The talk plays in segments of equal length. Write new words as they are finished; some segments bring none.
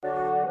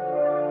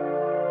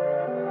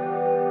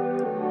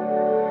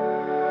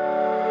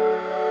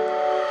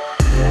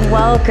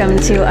Welcome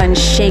to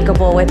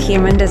Unshakable with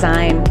Human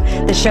Design,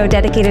 the show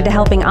dedicated to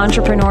helping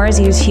entrepreneurs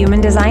use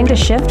human design to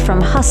shift from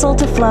hustle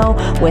to flow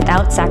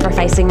without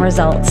sacrificing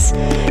results.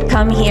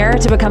 Come here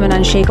to become an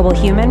unshakable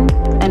human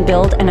and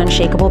build an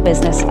unshakable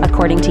business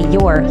according to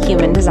your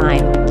human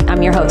design.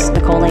 I'm your host,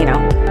 Nicole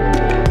Lano.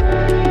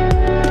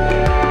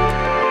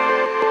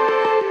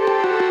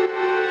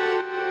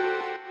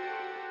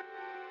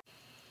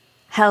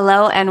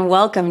 Hello and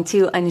welcome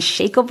to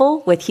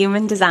Unshakable with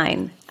Human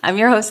Design. I'm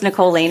your host,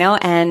 Nicole Lano,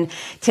 and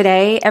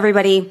today,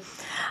 everybody,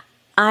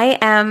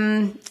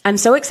 I'm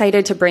so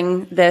excited to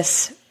bring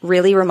this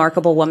really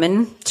remarkable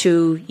woman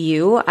to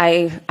you.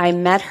 I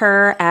met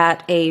her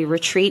at a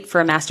retreat for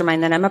a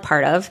mastermind that I'm a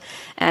part of,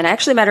 and I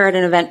actually met her at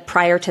an event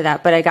prior to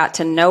that, but I got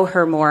to know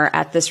her more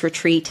at this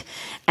retreat.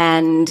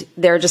 And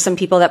there are just some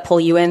people that pull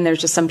you in.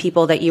 There's just some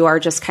people that you are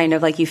just kind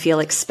of like you feel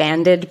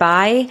expanded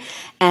by,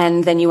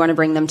 and then you want to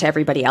bring them to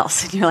everybody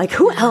else. And you're like,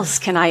 who else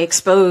can I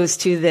expose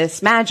to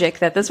this magic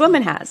that this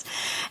woman has?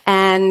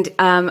 And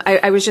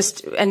I was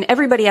just, and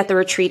everybody at the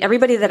retreat,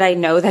 everybody that I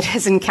know that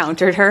has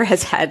encountered her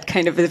has had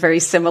kind of a very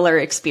similar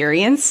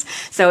experience.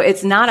 So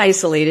it's not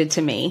isolated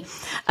to me.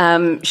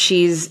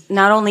 She's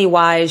not only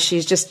wise,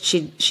 she's just,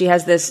 she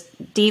has this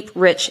deep,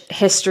 rich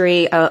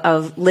history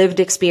of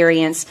lived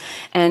experience,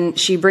 and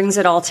she brings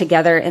it all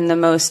together in the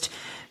most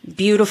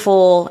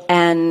beautiful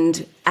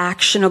and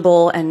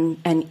actionable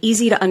and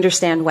easy to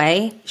understand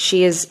way.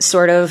 She is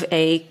sort of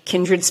a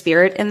kindred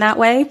spirit in that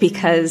way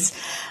because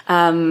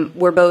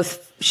we're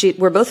both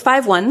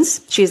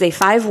 5-1s. She's a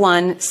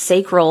 5-1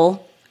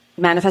 sacral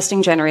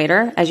manifesting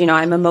generator. As you know,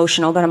 I'm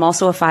emotional, but I'm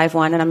also a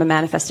 5-1 and I'm a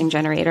manifesting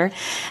generator.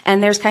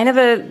 And there's kind of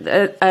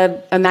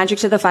a magic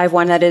to the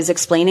 5-1 that is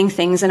explaining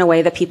things in a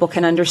way that people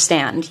can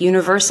understand,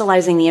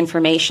 universalizing the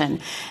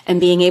information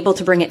and being able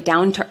to bring it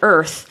down to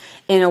earth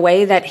in a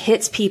way that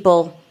hits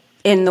people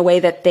in the way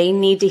that they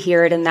need to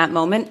hear it in that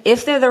moment,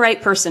 if they're the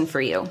right person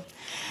for you.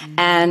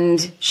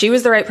 And she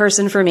was the right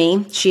person for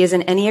me. She is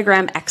an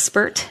Enneagram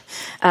expert.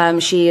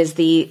 She is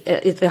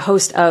the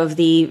host of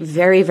the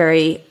very,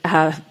 very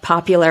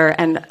popular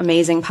and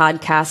amazing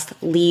podcast,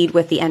 Lead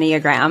with the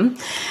Enneagram.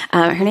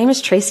 Her name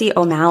is Tracy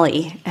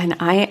O'Malley, and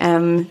I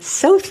am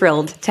so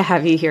thrilled to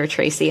have you here,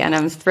 Tracy. And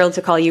I'm thrilled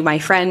to call you my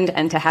friend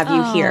and to have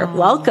you here.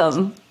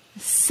 Welcome.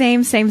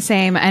 Same.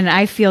 And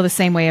I feel the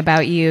same way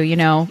about you. You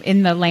know,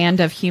 in the land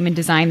of human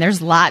design,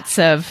 there's lots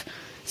of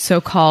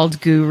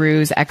so-called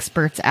gurus,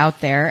 experts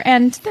out there,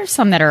 and there's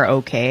some that are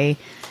okay,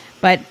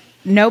 but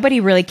nobody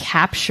really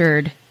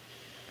captured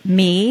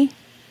me,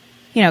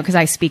 you know, because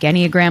I speak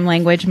Enneagram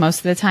language most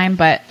of the time,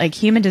 but like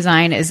human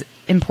design is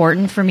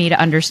important for me to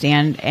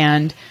understand.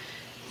 And,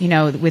 you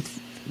know,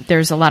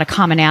 there's a lot of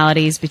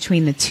commonalities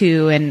between the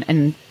two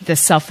and the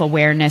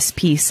self-awareness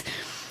piece.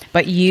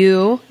 But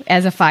you,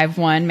 as a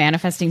 5-1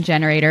 manifesting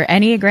generator,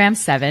 Enneagram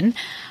 7,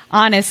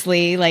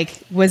 honestly,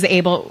 like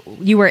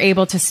you were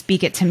able to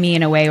speak it to me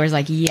in a way where it's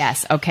like,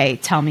 yes, okay,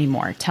 tell me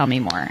more.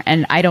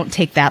 And I don't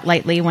take that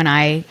lightly when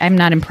I'm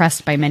not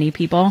impressed by many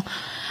people.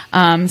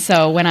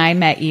 So when I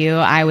met you,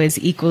 I was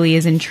equally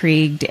as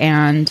intrigued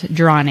and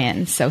drawn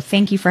in. So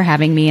thank you for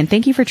having me, and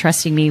thank you for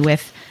trusting me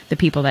with the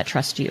people that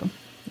trust you.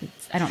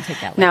 I don't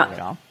take that lightly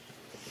at all.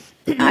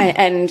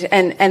 And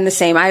the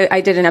same.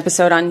 I did an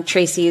episode on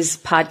Tracy's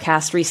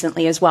podcast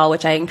recently as well,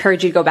 which I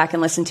encourage you to go back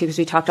and listen to because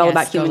we talked all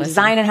about human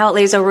design and how it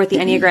lays over with the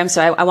Enneagram. So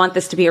I want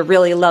this to be a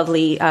really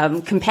lovely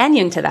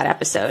companion to that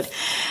episode.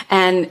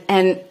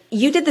 And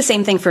you did the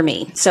same thing for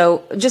me.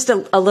 So just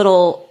a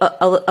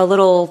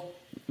little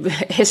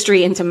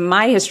history into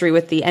my history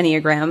with the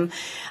Enneagram.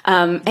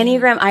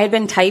 Enneagram, I had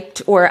been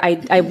typed, or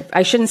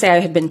I shouldn't say I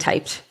had been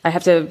typed. I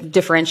have to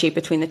differentiate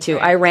between the two.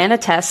 I ran a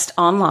test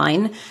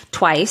online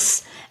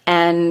twice,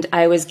 and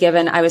I was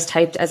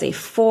typed as a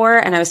 4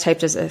 and I was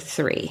typed as a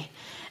 3.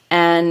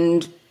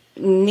 And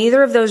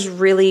neither of those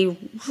really,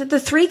 the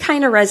 3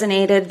 kind of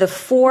resonated. The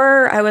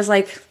 4, I was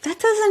like, that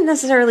doesn't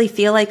necessarily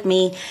feel like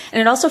me.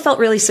 And it also felt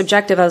really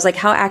subjective. I was like,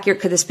 how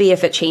accurate could this be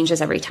if it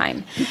changes every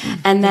time?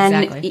 And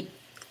then, exactly.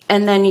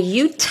 And then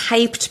you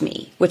typed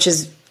me, which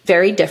is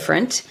very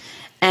different.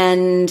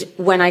 And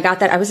when I got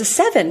that, I was a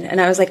 7, and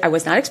I was like, I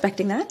was not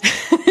expecting that.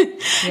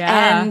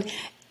 Yeah.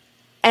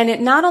 And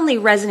it not only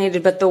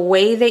resonated, but the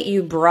way that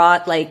you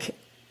brought, like,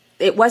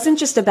 it wasn't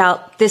just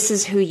about this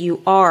is who you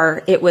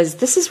are. It was,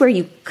 this is where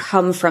you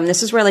come from.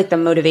 This is where like the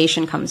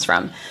motivation comes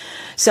from.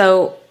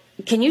 So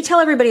can you tell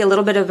everybody a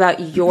little bit about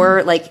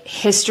your like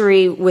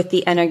history with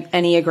the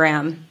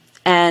Enneagram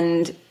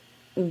and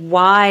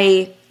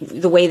why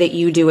the way that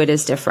you do it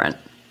is different?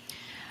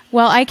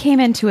 Well, I came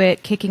into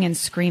it kicking and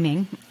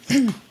screaming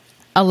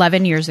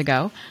 11 years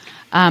ago.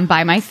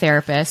 By my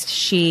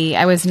therapist.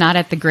 I was not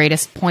at the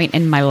greatest point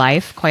in my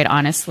life, quite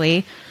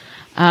honestly.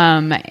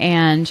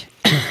 And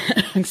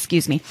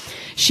excuse me,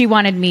 she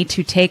wanted me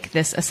to take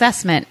this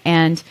assessment,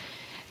 and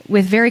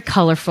with very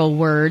colorful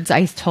words,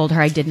 I told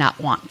her I did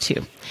not want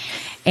to.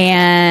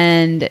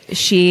 And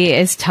she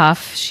is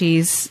tough.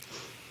 She's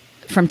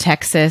from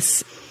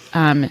Texas.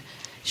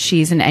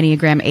 She's an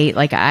Enneagram 8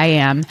 like I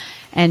am.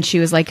 And she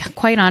was like,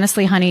 quite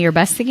honestly, honey, your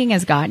best thinking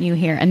has gotten you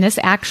here. And this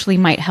actually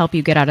might help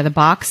you get out of the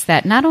box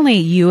that not only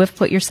you have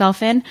put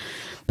yourself in,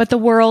 but the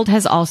world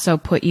has also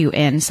put you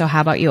in. So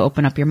how about you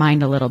open up your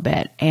mind a little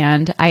bit?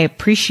 And I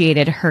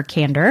appreciated her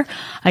candor.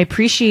 I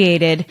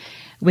appreciated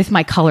with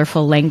my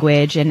colorful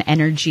language and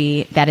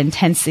energy, that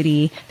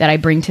intensity that I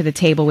bring to the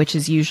table, which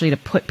is usually to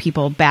put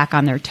people back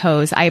on their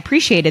toes. I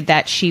appreciated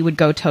that she would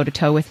go toe to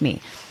toe with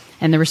me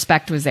and the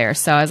respect was there.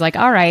 So I was like,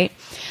 all right.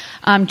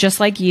 Just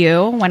like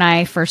you, when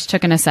I first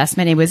took an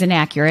assessment, it was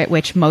inaccurate,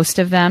 which most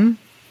of them,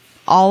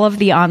 all of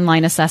the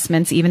online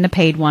assessments, even the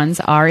paid ones,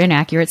 are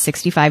inaccurate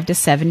 65 to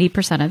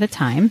 70% of the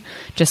time,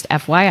 just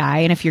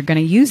FYI. And if you're going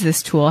to use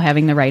this tool,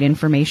 having the right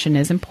information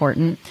is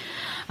important.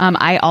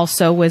 I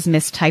also was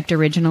mistyped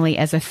originally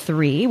as a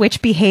 3,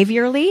 which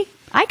behaviorally,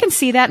 I can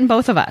see that in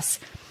both of us.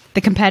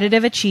 The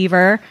competitive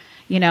achiever,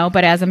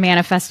 but as a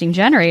manifesting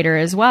generator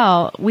as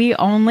well, we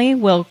only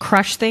will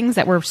crush things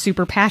that we're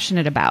super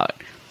passionate about.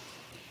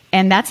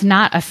 And that's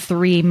not a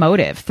 3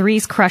 motive.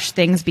 3s crush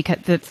things because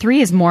the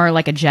 3 is more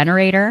like a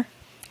generator,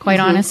 quite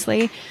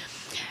honestly.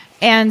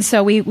 And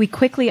so we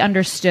quickly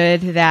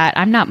understood that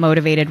I'm not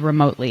motivated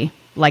remotely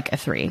like a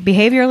 3.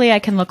 Behaviorally, I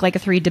can look like a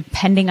 3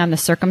 depending on the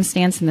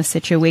circumstance and the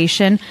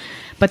situation.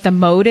 But the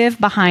motive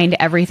behind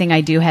everything I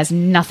do has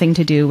nothing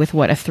to do with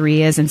what a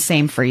 3 is. And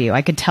same for you.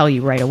 I could tell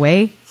you right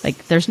away,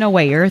 like, there's no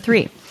way you're a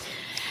 3.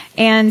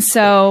 And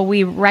so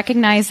we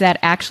recognize that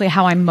actually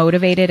how I'm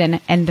motivated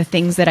and the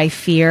things that I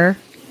fear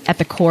at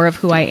the core of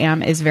who I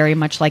am is very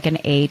much like an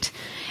 8.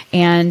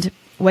 And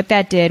what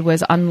that did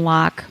was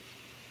unlock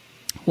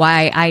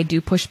why I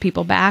do push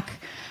people back,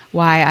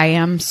 why I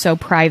am so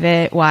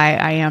private, why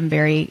I am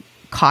very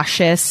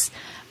cautious,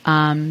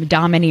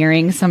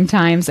 domineering,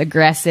 sometimes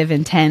aggressive,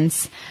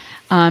 intense.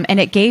 And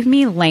it gave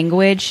me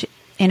language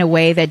in a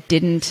way that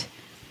didn't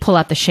pull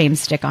out the shame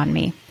stick on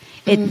me.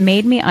 It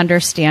made me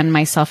understand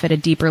myself at a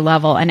deeper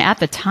level. And at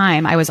the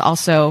time, I was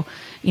also,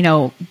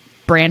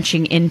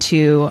 branching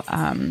into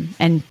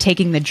and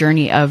taking the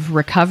journey of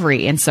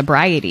recovery and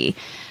sobriety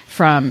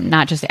from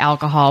not just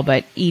alcohol,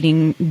 but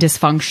eating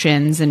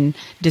dysfunctions and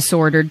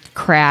disordered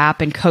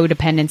crap and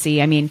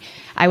codependency. I mean,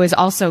 I was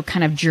also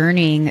kind of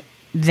journeying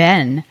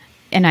then,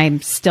 and I'm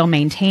still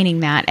maintaining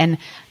that. And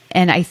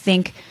I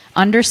think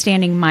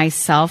understanding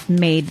myself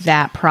made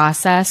that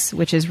process,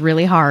 which is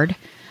really hard,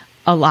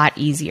 a lot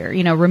easier.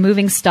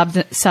 Removing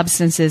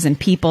substances and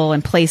people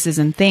and places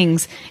and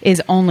things is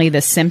only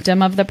the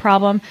symptom of the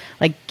problem.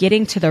 Like,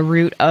 getting to the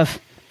root of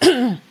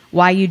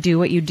why you do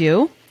what you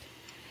do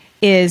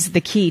is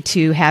the key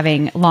to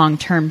having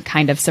long-term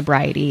kind of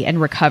sobriety and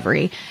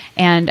recovery.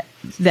 And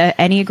the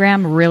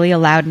Enneagram really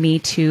allowed me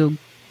to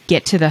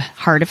get to the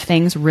heart of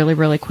things really,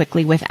 really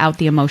quickly without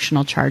the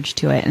emotional charge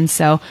to it. And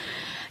so,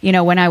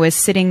 when I was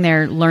sitting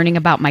there learning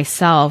about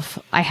myself,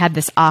 I had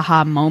this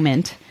aha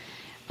moment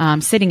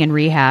sitting in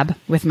rehab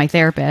with my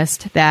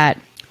therapist that,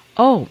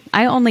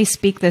 I only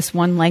speak this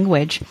one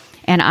language,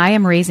 and I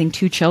am raising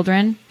 2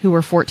 children who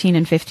were 14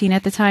 and 15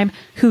 at the time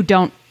who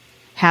don't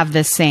have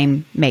this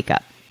same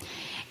makeup.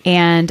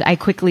 And I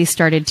quickly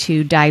started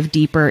to dive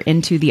deeper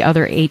into the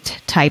other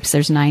 8 types.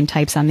 There's 9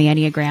 types on the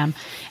Enneagram.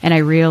 And I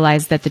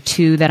realized that the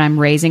 2 that I'm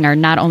raising are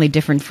not only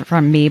different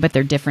from me, but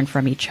they're different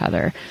from each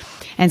other.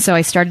 And so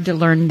I started to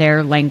learn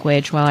their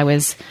language while I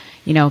was,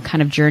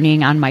 kind of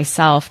journeying on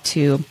myself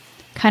to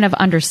kind of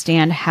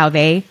understand how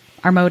they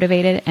are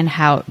motivated and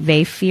how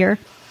they fear.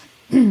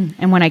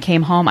 And when I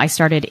came home, I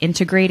started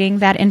integrating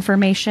that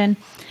information.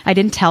 I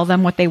didn't tell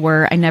them what they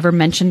were. I never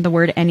mentioned the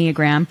word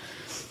Enneagram.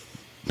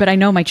 But I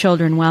know my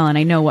children well, and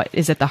I know what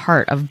is at the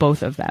heart of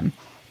both of them.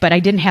 But I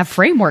didn't have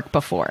framework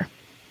before,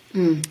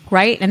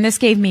 right? And this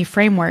gave me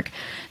framework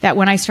that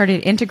when I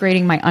started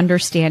integrating my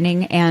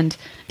understanding and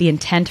the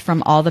intent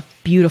from all the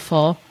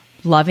beautiful,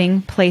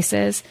 loving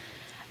places,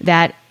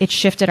 that it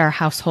shifted our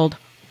household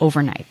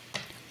overnight.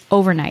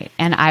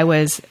 And I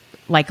was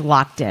like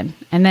locked in.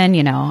 And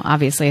then,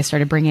 obviously I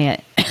started bringing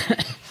it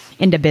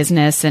into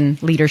business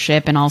and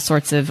leadership and all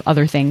sorts of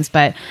other things.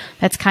 But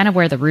that's kind of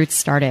where the roots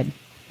started.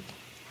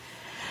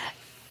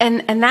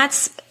 And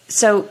that's,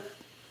 so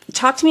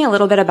talk to me a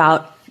little bit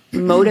about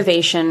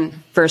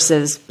motivation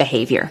versus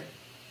behavior.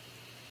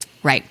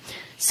 Right.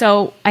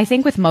 So I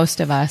think with most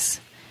of us,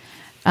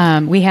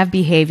 we have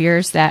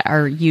behaviors that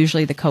are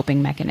usually the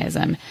coping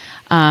mechanism.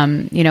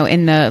 In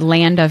the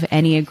land of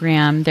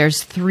Enneagram,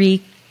 there's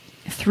three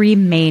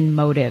main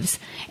motives.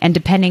 And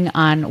depending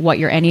on what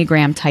your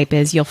Enneagram type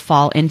is, you'll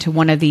fall into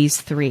one of these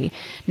 3.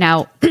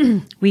 Now,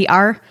 we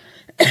are...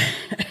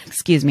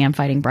 excuse me, I'm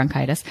fighting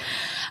bronchitis.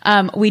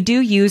 We do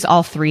use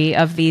all 3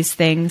 of these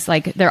things.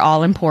 Like, they're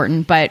all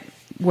important, but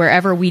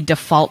wherever we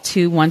default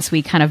to, once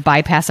we kind of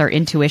bypass our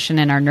intuition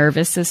and our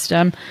nervous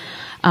system,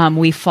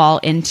 we fall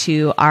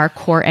into our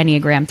core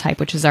Enneagram type,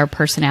 which is our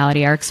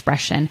personality, our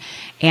expression,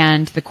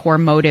 and the core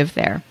motive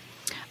there.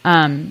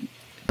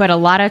 But a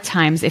lot of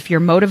times, if you're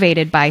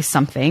motivated by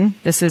something,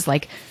 this is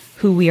like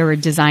who we are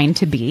designed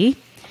to be.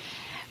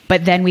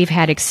 But then we've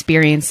had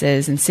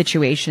experiences and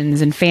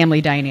situations and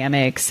family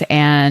dynamics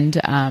and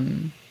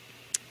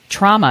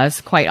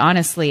traumas, quite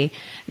honestly,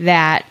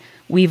 that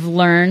we've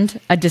learned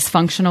a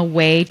dysfunctional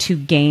way to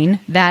gain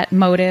that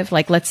motive.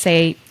 Like, let's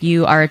say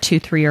you are a 2,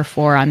 3, or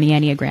 4 on the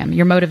Enneagram.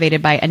 You're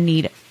motivated by a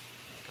need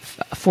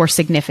for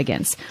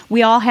significance.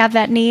 We all have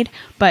that need,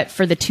 but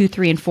for the 2,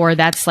 3, and 4,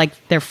 that's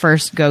like their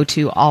first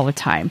go-to all the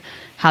time.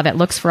 How that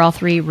looks for all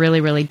three, really,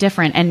 really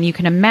different. And you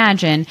can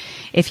imagine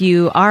if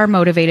you are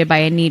motivated by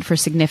a need for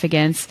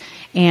significance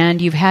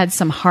and you've had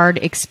some hard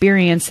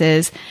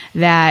experiences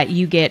that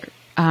you get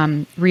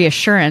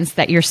reassurance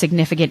that you're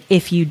significant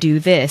if you do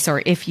this,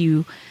 or if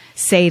you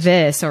say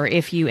this, or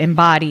if you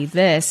embody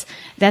this,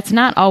 that's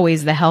not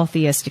always the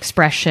healthiest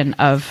expression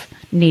of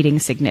needing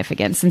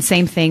significance. And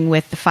same thing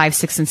with the 5,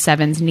 6, and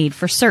 7's need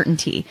for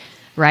certainty,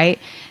 right?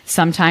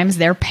 Sometimes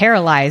they're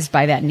paralyzed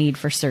by that need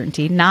for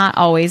certainty, not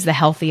always the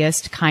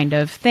healthiest kind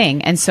of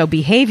thing. And so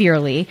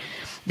behaviorally,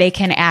 they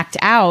can act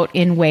out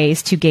in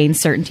ways to gain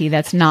certainty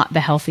that's not the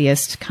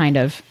healthiest kind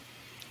of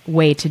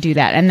way to do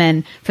that. And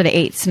then for the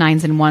 8s,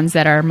 9s, and 1s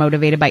that are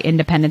motivated by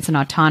independence and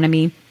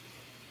autonomy,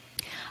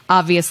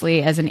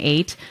 obviously as an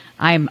 8,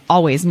 I'm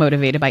always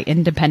motivated by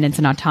independence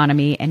and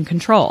autonomy and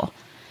control.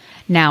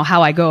 Now,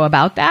 how I go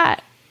about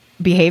that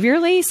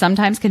behaviorally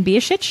sometimes can be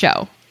a shit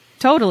show.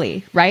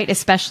 Totally, right?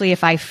 Especially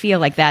if I feel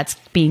like that's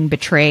being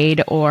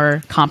betrayed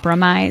or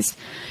compromised.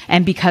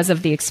 And because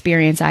of the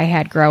experience I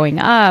had growing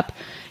up,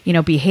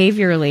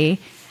 behaviorally,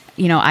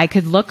 I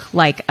could look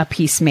like a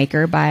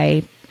peacemaker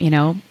by,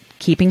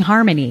 keeping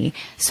harmony.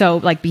 So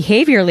like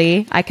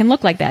behaviorally, I can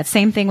look like that.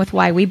 Same thing with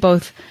why we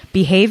both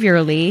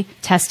behaviorally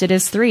tested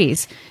as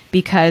 3s,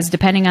 because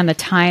depending on the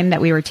time that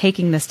we were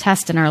taking this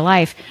test in our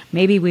life,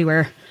 maybe we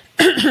were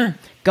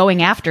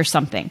going after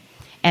something.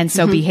 And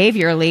so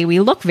behaviorally,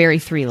 we look very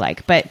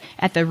 3-like, but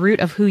at the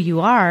root of who you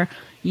are,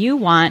 you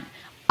want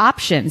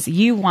options.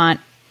 You want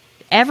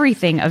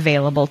everything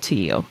available to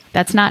you.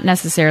 That's not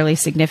necessarily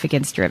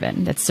significance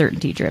driven. That's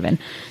certainty driven.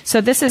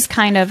 So this is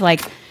kind of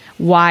like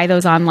why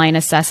those online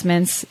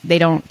assessments, they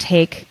don't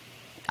take,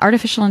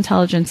 artificial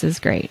intelligence is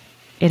great.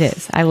 It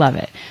is. I love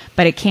it.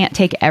 But it can't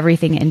take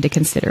everything into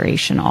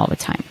consideration all the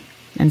time.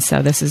 And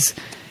so this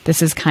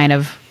is kind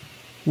of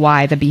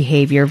why the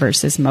behavior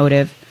versus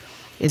motive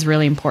is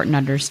really important to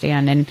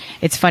understand. And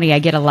it's funny, I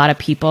get a lot of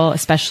people,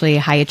 especially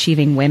high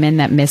achieving women,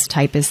 that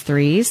mistype as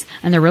 3s,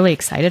 and they're really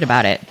excited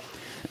about it.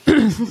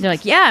 They're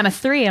like, yeah, I'm a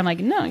 3. I'm like,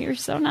 no, you're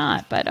so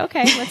not. But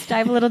okay, let's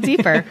dive a little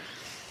deeper.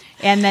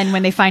 And then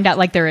when they find out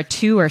like they're a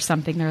 2 or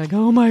something, they're like,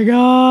 oh my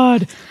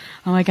God.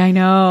 I'm like, I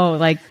know,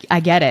 like, I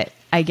get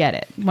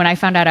it. When I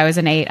found out I was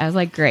an 8, I was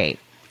like, great,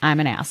 I'm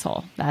an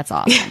asshole. That's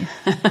awesome.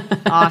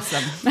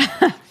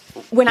 Awesome.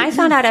 When I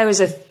found out I was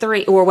a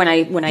 3, or when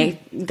I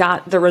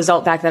got the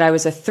result back that I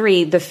was a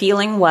 3, the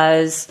feeling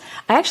was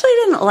I actually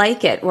didn't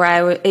like it.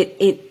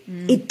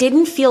 It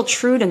didn't feel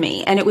true to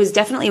me, and it was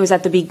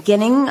at the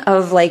beginning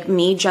of like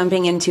me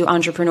jumping into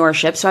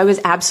entrepreneurship. So I was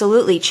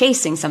absolutely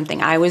chasing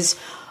something. I was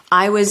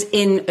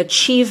in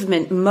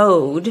achievement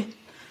mode.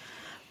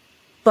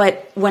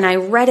 But when I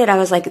read it, I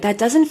was like, that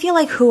doesn't feel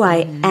like who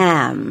I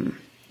am.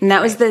 And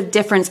that was the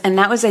difference. And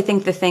that was, I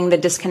think, the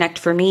disconnect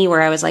for me,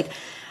 where I was like,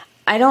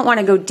 I don't want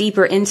to go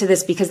deeper into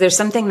this because there's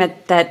something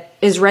that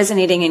is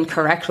resonating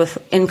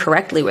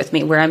incorrectly with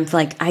me, where I'm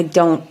like,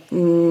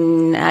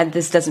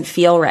 this doesn't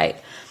feel right.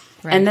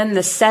 And then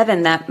the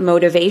 7, that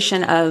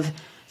motivation of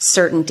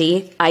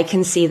certainty, I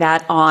can see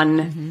that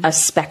on a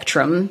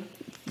spectrum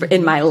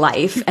in my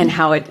life and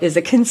how it is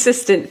a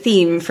consistent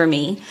theme for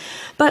me,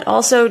 but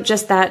also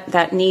just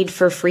that need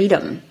for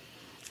freedom.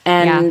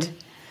 And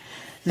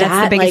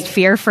that's the biggest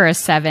fear for a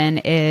 7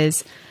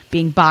 is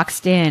being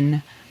boxed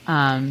in.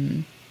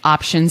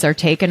 Options are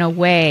taken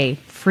away.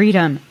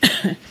 Freedom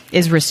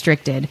is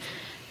restricted.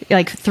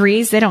 Like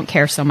 3s, they don't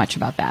care so much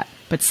about that.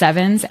 But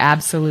 7s,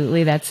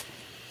 absolutely. That's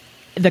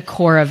the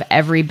core of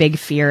every big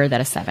fear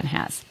that a 7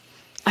 has.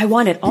 I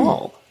want it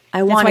all.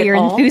 That's why you're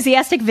an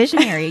enthusiastic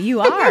visionary. You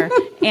are.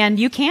 And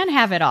you can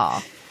have it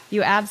all.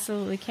 You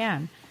absolutely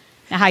can.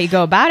 Now, how you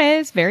go about it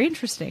is very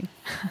interesting.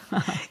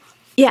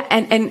 Yeah.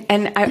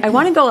 And I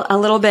want to go a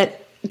little bit,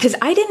 because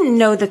I didn't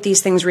know that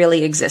these things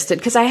really existed,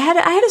 because I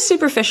had a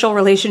superficial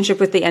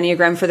relationship with the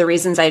Enneagram for the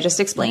reasons I just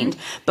explained.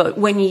 But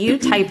when you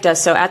typed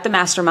us, so at the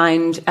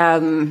mastermind,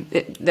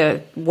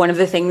 one of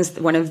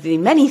the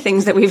many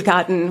things that we've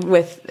gotten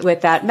with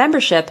that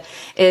membership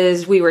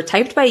is we were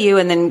typed by you,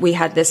 and then we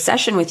had this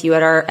session with you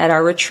at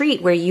our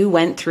retreat where you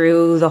went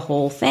through the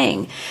whole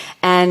thing.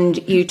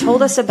 And you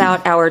told us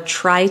about our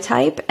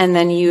tri-type, and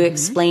then you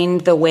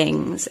explained the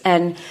wings.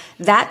 And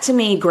that to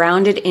me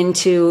grounded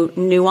into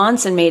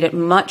nuance and made it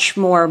much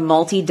more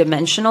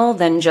multi-dimensional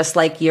than just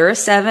like, you're a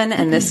 7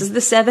 and this is the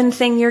 7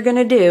 thing you're going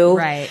to do.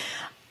 Right.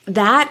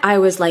 That I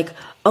was like,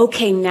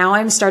 okay, now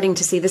I'm starting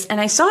to see this. And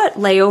I saw it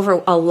lay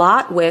over a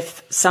lot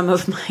with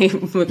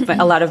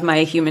a lot of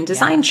my human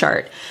design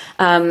chart.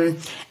 And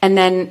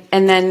then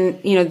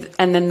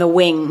the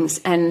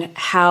wings, and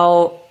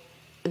how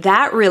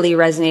that really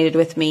resonated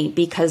with me,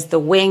 because the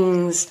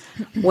wings,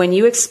 when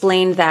you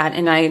explained that,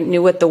 and I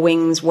knew what the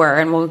wings were,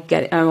 and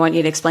I want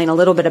you to explain a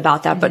little bit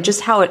about that, but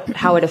just how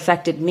it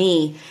affected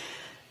me.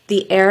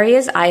 the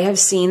areas I have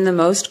seen the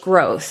most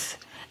growth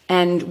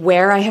and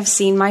where I have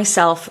seen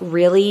myself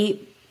really,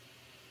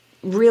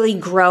 really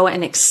grow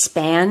and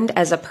expand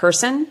as a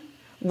person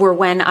were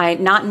when I,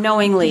 not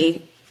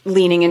knowingly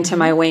leaning into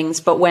my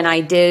wings, but when I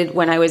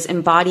was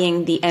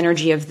embodying the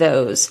energy of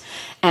those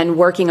and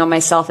working on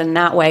myself in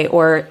that way,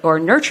 or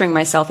nurturing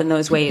myself in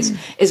those ways,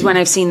 is when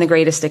I've seen the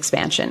greatest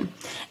expansion.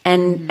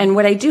 And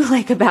what I do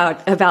like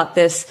about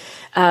this,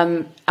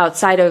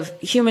 outside of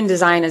human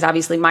design, is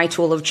obviously my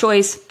tool of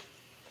choice.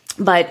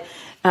 But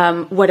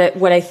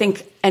what I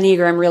think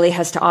Enneagram really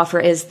has to offer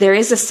is there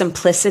is a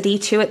simplicity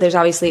to it.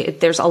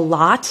 There's a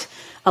lot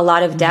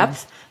of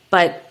depth,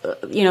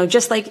 but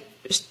just like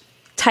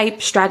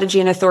type, strategy,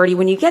 and authority,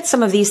 when you get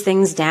some of these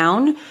things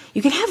down,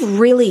 you can have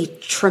really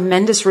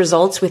tremendous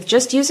results with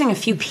just using a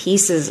few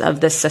pieces of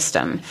the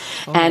system.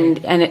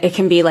 And it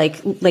can be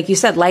like you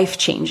said, life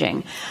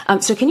changing.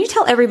 So can you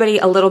tell everybody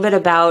a little bit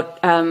about,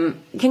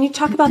 can you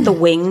talk about the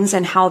wings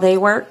and how they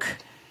work?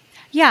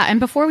 Yeah. And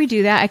before we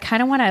do that, I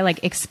kind of want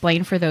to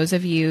explain for those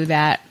of you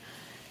that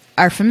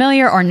are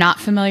familiar or not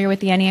familiar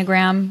with the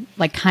Enneagram,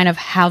 kind of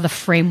how the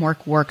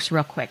framework works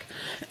real quick.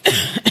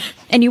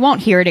 And you won't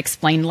hear it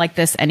explained like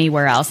this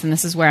anywhere else. And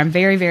this is where I'm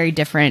very, very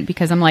different,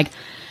 because I'm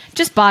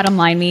just bottom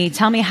line me,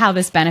 tell me how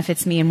this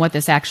benefits me and what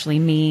this actually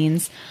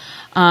means.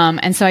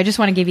 And so I just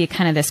want to give you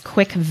kind of this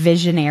quick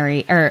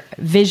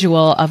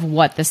visual of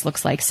what this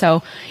looks like.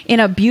 So in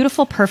a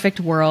beautiful,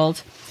 perfect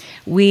world,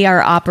 we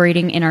are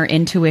operating in our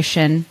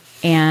intuition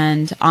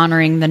and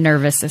honoring the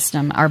nervous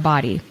system, our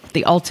body,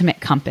 the ultimate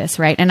compass,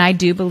 right? And I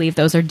do believe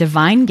those are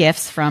divine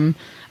gifts from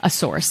a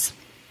source,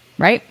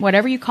 right?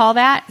 Whatever you call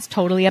that, it's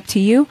totally up to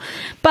you.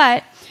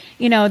 But,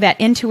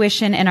 that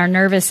intuition and our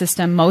nervous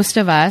system, most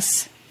of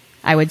us,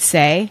 I would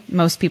say,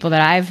 most people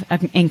that I've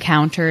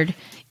encountered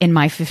in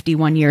my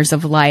 51 years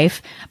of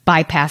life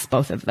bypass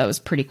both of those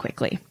pretty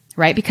quickly,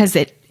 right? Because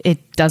it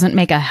doesn't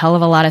make a hell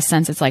of a lot of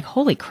sense. It's like,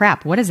 holy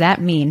crap, what does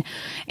that mean?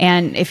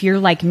 And if you're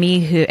like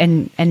me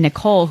and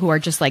Nicole, who are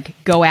just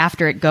go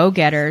after it,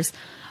 go-getters,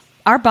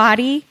 our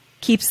body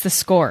keeps the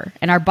score,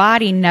 and our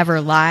body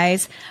never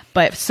lies.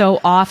 But so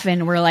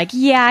often we're like,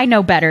 yeah, I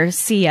know better.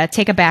 See ya.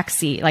 Take a back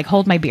seat.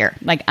 Hold my beer.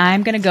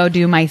 I'm going to go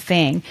do my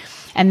thing.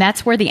 And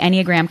that's where the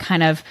Enneagram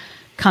kind of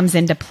comes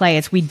into play.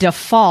 It's we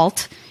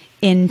default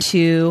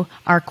into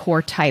our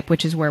core type,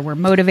 which is where we're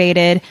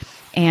motivated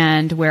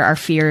and where our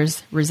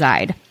fears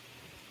reside.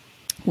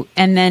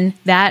 And then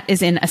that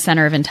is in a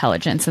center of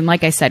intelligence. And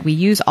like I said, we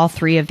use all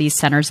three of these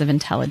centers of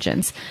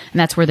intelligence. And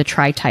that's where the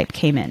tri-type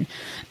came in.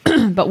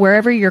 But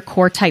wherever your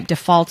core type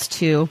defaults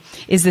to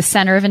is the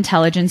center of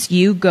intelligence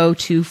you go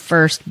to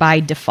first by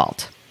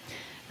default,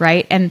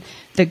 right? And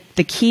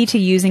the key to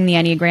using the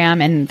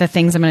Enneagram and the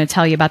things I'm going to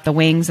tell you about the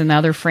wings and the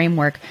other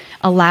framework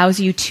allows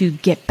you to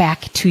get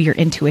back to your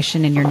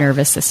intuition and your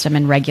nervous system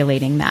and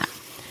regulating that,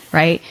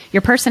 right?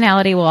 Your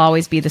personality will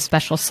always be the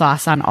special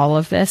sauce on all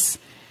of this.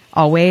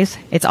 Always.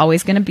 It's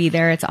always going to be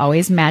there. It's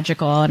always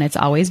magical and it's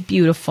always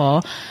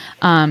beautiful.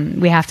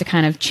 We have to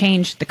kind of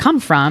change the come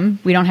from.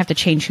 We don't have to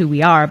change who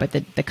we are, but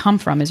the come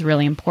from is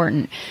really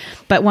important.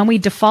 But when we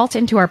default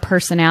into our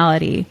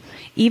personality,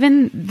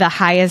 even the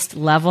highest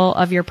level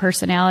of your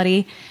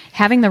personality,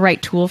 having the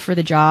right tool for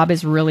the job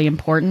is really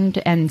important.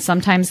 And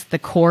sometimes the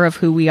core of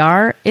who we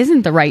are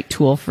isn't the right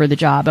tool for the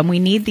job. And we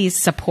need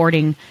these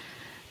supporting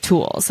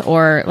tools,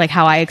 or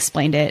how I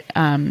explained it,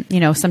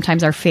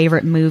 sometimes our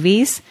favorite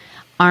movies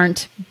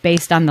aren't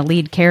based on the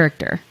lead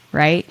character,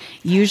 right?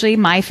 Usually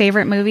my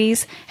favorite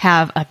movies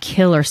have a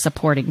killer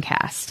supporting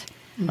cast,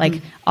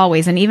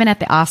 always. And even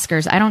at the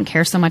Oscars, I don't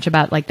care so much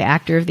about the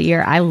actor of the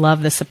year. I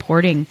love the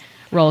supporting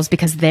roles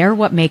because they're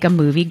what make a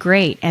movie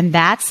great. And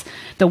that's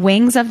the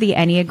wings of the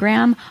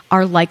Enneagram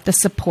are like the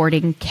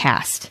supporting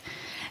cast.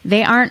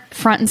 They aren't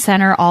front and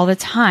center all the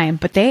time,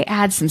 but they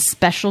add some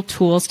special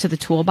tools to the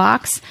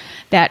toolbox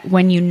that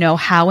when you know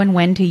how and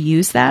when to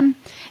use them,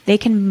 they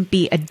can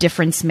be a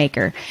difference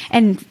maker.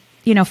 And,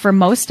 for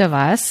most of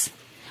us,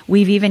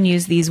 we've even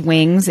used these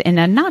wings in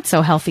a not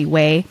so healthy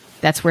way.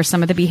 That's where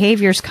some of the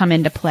behaviors come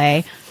into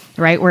play,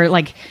 right?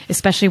 We're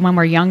especially when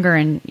we're younger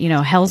and,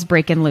 hell's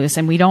breaking loose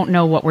and we don't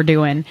know what we're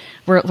doing.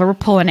 We're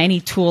pulling any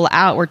tool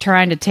out. We're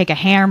trying to take a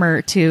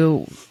hammer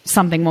to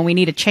something when we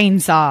need a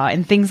chainsaw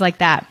and things like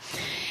that.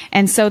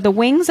 And so the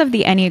wings of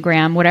the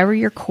Enneagram, whatever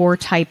your core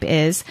type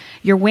is,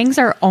 your wings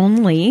are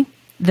only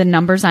the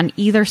numbers on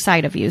either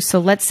side of you. So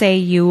let's say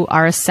you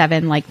are a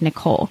 7 like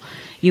Nicole.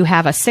 You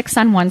have a 6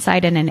 on one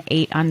side and an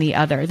 8 on the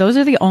other. Those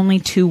are the only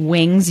two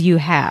wings you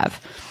have.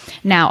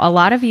 Now, a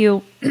lot of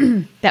you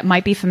that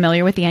might be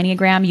familiar with the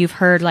Enneagram, you've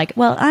heard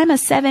well, I'm a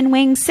 7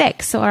 wing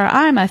 6 or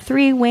I'm a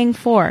 3 wing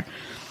 4.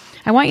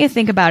 I want you to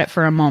think about it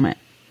for a moment.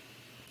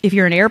 If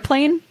you're an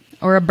airplane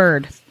or a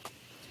bird,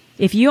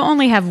 if you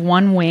only have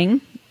one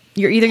wing,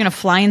 you're either going to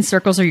fly in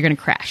circles or you're going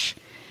to crash.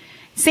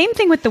 Same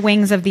thing with the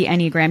wings of the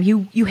Enneagram.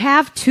 You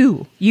have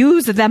two.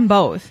 Use them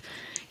both.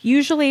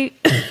 Usually,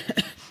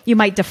 you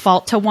might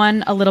default to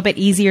one a little bit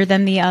easier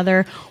than the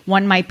other.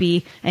 One might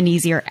be an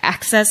easier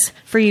access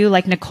for you.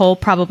 Like Nicole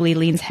probably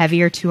leans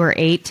heavier to her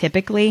 8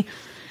 typically.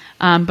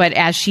 But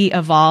as she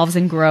evolves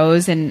and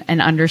grows and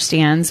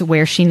understands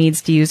where she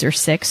needs to use her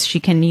 6, she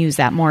can use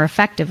that more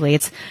effectively.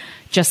 It's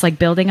just like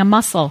building a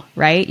muscle,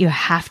 right? You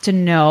have to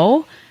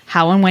know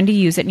how and when to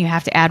use it, and you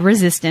have to add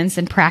resistance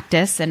and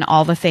practice and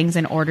all the things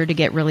in order to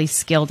get really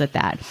skilled at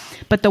that.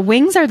 But the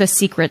wings are the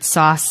secret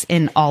sauce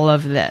in all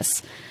of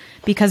this,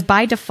 because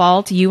by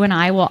default, you and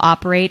I will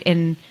operate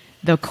in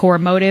the core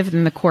motive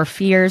and the core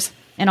fears.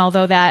 And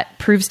although that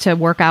proves to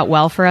work out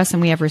well for us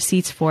and we have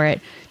receipts for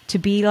it, to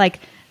be like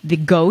the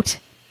GOAT,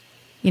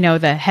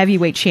 the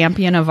heavyweight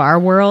champion of our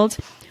world,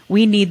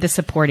 we need the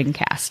supporting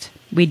cast.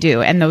 We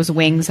do. And those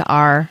wings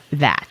are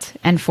that.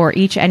 And for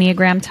each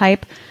Enneagram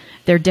type,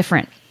 they're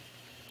different.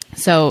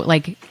 So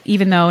like,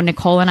 even though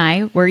Nicole and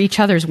I, we're each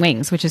other's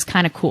wings, which is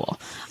kind of cool.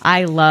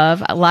 A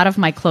lot of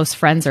my close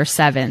friends are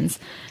 7s.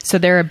 So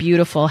they're a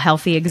beautiful,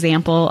 healthy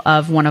example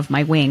of one of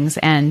my wings.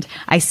 And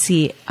I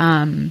see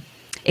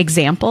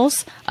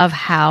examples of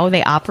how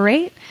they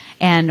operate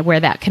and where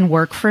that can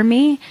work for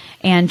me.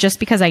 And just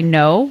because I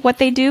know what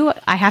they do,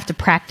 I have to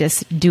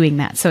practice doing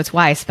that. So it's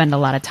why I spend a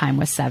lot of time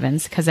with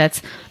 7s, because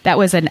that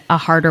was a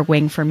harder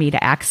wing for me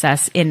to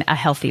access in a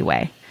healthy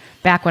way.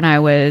 Back when I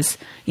was,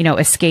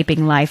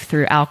 escaping life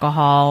through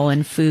alcohol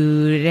and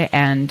food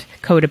and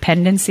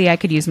codependency, I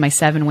could use my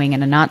 7 wing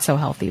in a not so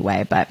healthy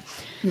way. But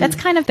that's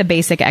kind of the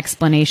basic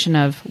explanation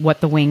of what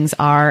the wings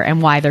are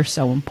and why they're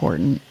so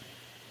important.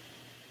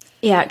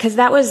 Yeah, because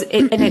that was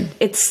it, and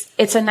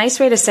it's a nice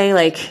way to say,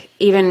 like,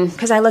 even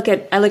because I look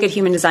at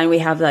human design, we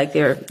have like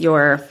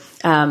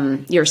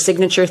your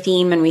signature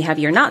theme and we have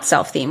your not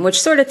self theme,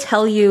 which sort of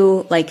tell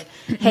you like,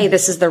 hey,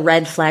 this is the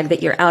red flag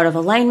that you're out of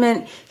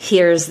alignment.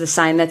 Here's the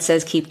sign that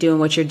says, keep doing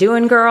what you're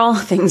doing, girl.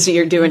 Things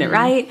you're doing it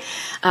right.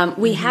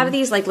 We have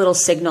these like little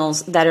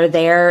signals that are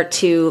there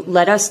to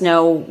let us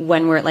know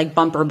when we're at like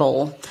bumper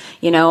bowl.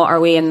 Are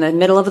we in the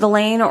middle of the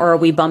lane or are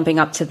we bumping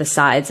up to the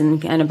sides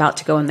and about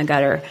to go in the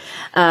gutter?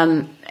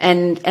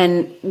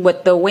 And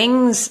what the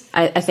wings,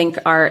 I think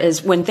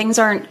is when things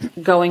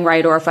aren't going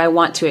right, or if I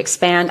want to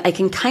expand, I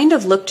can kind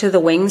of look to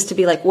the wings to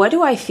be like, what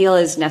do I feel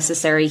is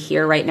necessary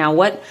here right now?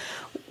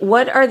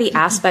 What are the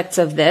aspects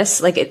of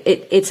this? Like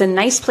it's a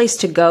nice place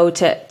to go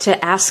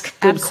to ask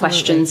good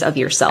questions of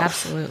yourself.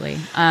 Absolutely.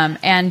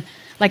 And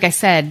like I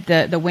said,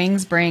 the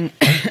wings bring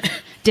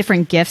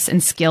different gifts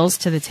and skills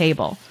to the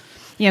table.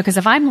 Because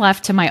if I'm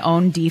left to my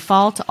own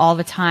default all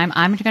the time,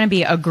 I'm going to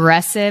be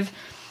aggressive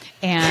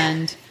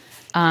and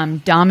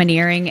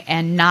domineering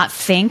and not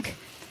think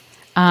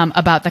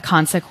about the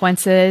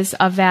consequences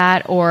of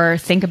that or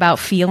think about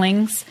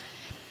feelings.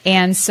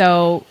 And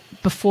so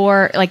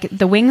like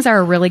the wings are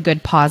a really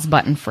good pause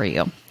button for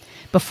you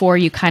before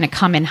you kind of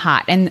come in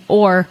hot,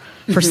 or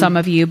for some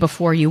of you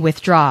before you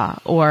withdraw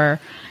or,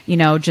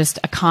 just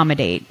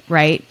accommodate,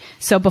 right?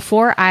 So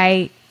before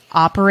I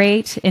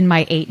operate in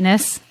my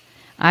 8-ness,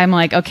 I'm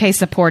like, okay,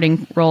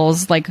 supporting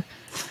roles, like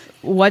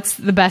what's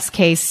the best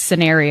case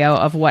scenario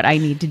of what I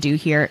need to do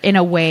here in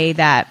a way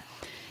that,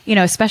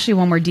 especially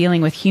when we're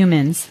dealing with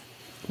humans,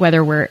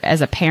 whether we're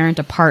as a parent,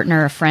 a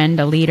partner, a friend,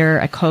 a leader,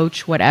 a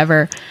coach,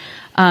 whatever,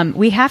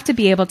 we have to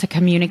be able to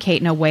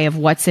communicate in a way of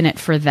what's in it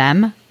for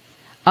them.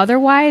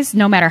 Otherwise,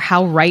 no matter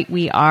how right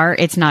we are,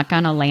 it's not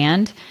going to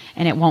land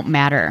and it won't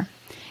matter.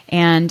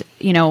 And,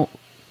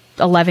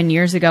 11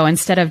 years ago,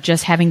 instead of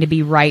just having to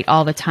be right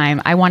all the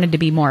time, I wanted to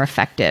be more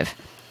effective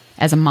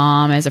as a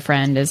mom, as a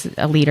friend, as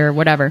a leader,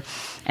 whatever.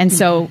 And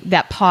so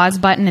that pause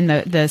button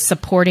and the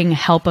supporting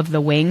help of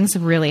the wings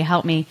really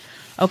helped me.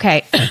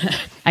 Okay,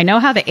 I know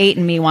how the 8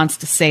 in me wants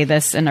to say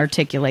this and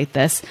articulate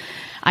this.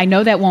 I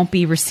know that won't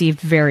be received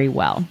very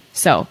well.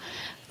 So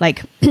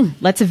like,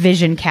 let's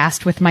vision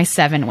cast with my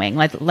 7 wing.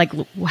 Like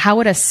how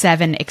would a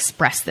 7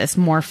 express this?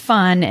 More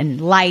fun and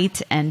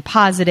light and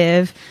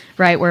positive,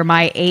 right? Where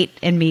my 8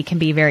 in me can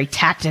be very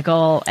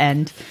tactical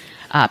and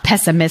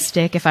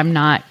pessimistic if I'm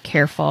not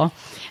careful.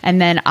 And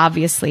then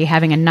obviously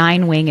having a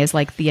 9 wing is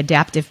like the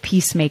adaptive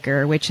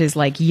peacemaker, which is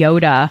like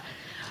Yoda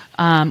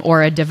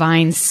or a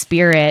divine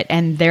spirit.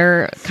 And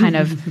they're kind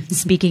of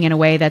speaking in a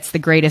way that's the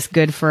greatest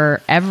good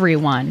for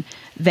everyone.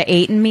 The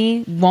 8 in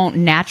me won't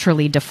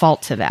naturally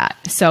default to that.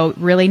 So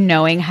really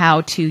knowing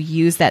how to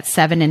use that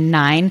 7 and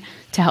 9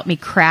 to help me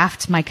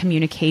craft my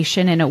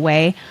communication in a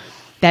way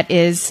that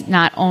is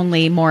not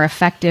only more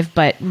effective,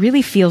 but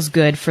really feels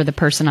good for the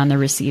person on the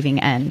receiving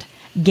end.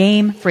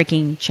 Game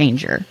freaking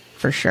changer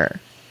for sure.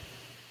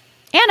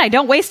 And I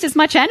don't waste as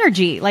much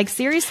energy. Like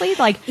seriously,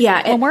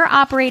 when we're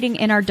operating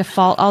in our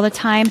default all the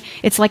time,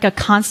 it's like a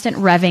constant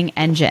revving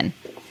engine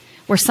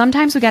where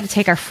sometimes we got to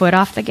take our foot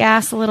off the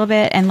gas a little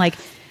bit and like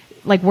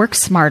work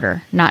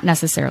smarter, not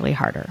necessarily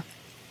harder.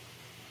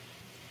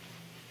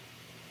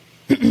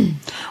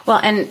 Well,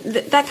 and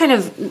that's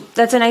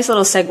a nice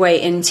little segue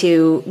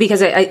into,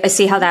 because I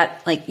see how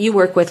that, like, you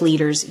work with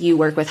leaders, you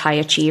work with high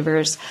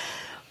achievers.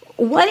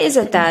 What is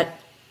it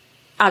that,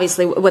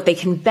 obviously, what they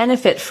can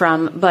benefit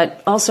from,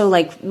 but also,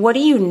 like, what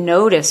do you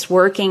notice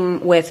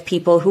working with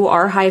people who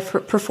are high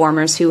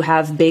performers, who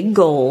have big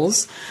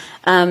goals,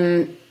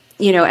 and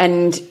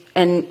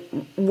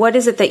what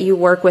is it that you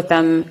work with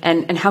them,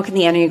 and how can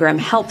the Enneagram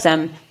help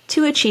them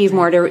to achieve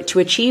more, to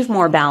achieve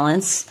more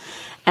balance,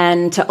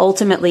 and to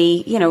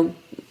ultimately,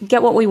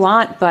 get what we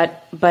want,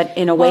 but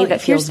in a way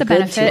that feels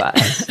good to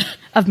us.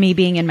 Of me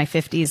being in my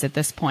 50s at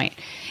this point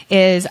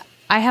is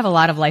I have a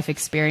lot of life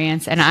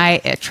experience, and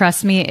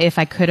trust me, if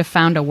I could have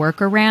found a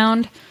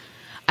workaround,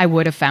 I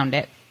would have found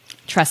it.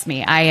 Trust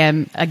me, I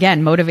am,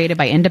 again, motivated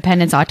by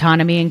independence,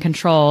 autonomy, and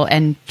control,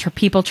 and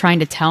people trying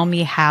to tell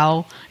me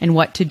how and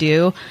what to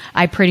do.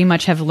 I pretty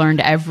much have learned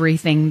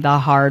everything the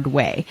hard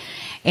way.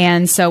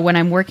 And so when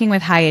I'm working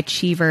with high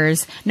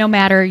achievers, no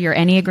matter your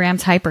Enneagram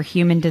type or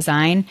human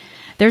design,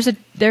 there's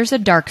a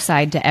dark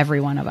side to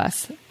every one of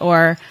us,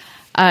 or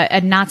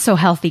a not so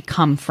healthy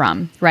come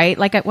from, right?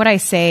 Like what I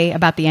say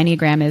about the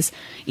Enneagram is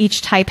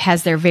each type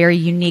has their very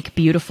unique,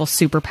 beautiful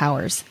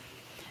superpowers.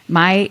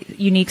 My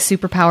unique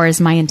superpower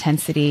is my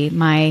intensity,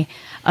 my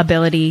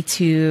ability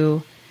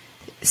to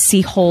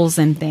see holes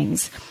in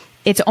things.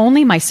 It's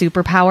only my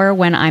superpower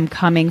when I'm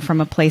coming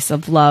from a place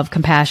of love,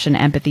 compassion,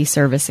 empathy,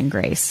 service, and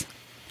grace.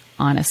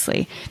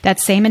 Honestly, that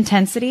same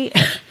intensity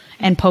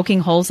and poking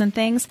holes in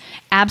things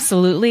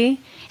absolutely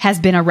has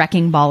been a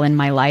wrecking ball in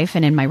my life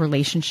and in my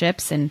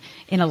relationships and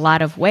in a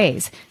lot of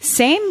ways.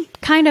 Same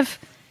kind of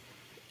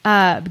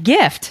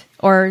gift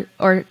or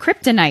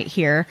kryptonite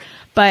here.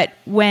 But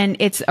when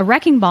it's a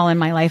wrecking ball in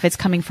my life, it's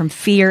coming from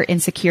fear,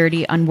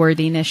 insecurity,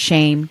 unworthiness,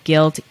 shame,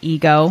 guilt,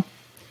 ego,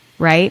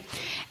 right?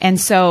 And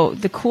so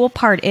the cool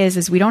part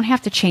is we don't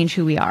have to change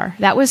who we are.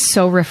 That was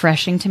so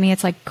refreshing to me.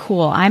 It's like,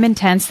 cool, I'm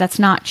intense. That's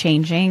not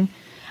changing.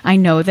 I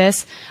know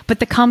this. But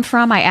the come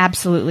from, I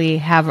absolutely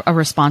have a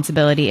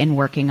responsibility in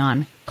working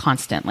on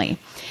constantly.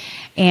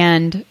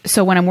 And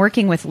so when I'm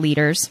working with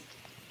leaders,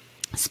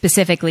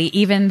 specifically,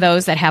 even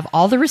those that have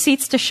all the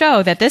receipts to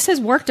show that this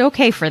has worked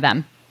okay for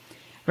them,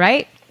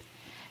 right?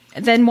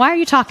 Then why are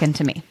you talking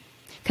to me?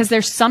 Because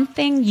there's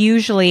something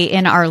usually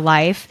in our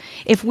life.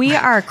 If we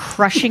are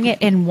crushing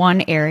it in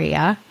one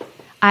area,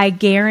 I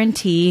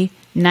guarantee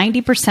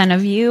 90%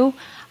 of you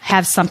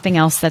have something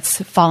else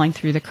that's falling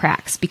through the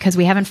cracks because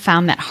we haven't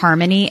found that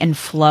harmony and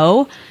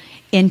flow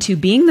into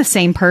being the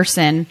same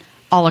person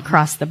all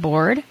across the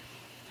board,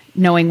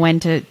 knowing when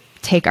to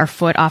take our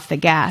foot off the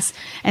gas.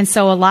 And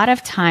so a lot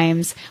of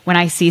times when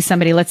I see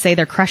somebody, let's say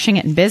they're crushing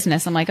it in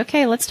business, I'm like,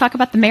 okay, let's talk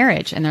about the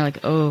marriage. And they're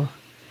like, oh,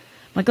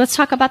 like, let's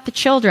talk about the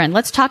children.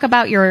 Let's talk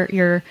about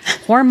your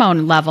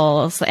hormone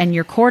levels and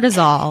your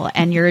cortisol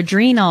and your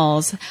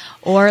adrenals.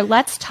 Or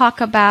let's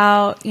talk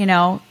about,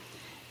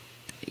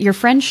 your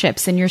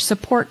friendships and your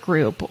support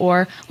group.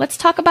 Or let's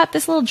talk about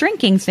this little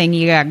drinking thing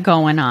you got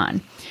going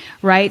on,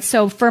 right?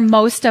 So for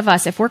most of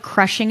us, if we're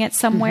crushing it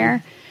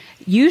somewhere,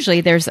 usually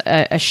there's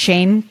a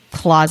shame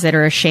closet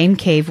or a shame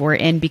cave we're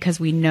in because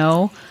we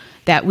know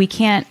that we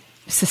can't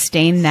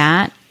sustain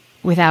that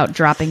without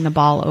dropping the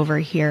ball over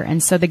here.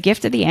 And so the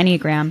gift of the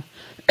Enneagram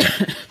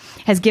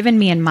has given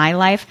me in my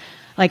life,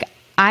 like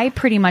I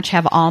pretty much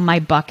have all my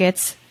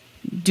buckets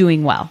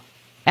doing well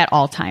at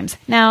all times.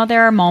 Now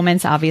there are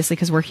moments, obviously,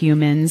 because we're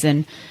humans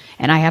and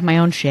I have my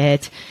own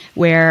shit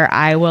where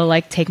I will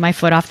like take my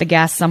foot off the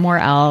gas somewhere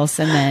else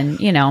and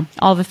then,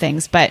 all the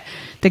things. But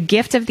the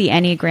gift of the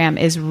Enneagram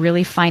is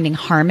really finding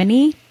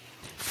harmony,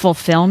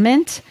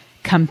 fulfillment,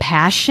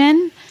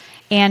 compassion,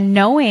 and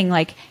knowing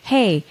like,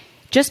 hey,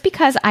 just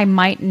because I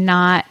might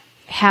not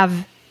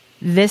have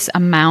this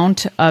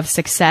amount of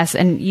success,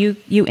 and you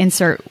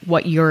insert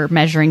what your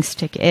measuring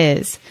stick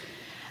is,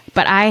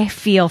 but I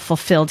feel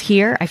fulfilled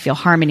here. I feel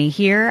harmony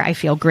here. I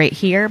feel great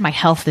here. My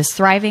health is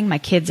thriving. My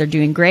kids are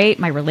doing great.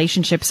 My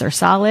relationships are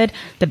solid.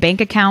 The bank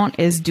account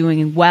is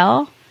doing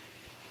well.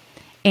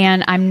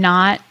 And I'm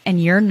not,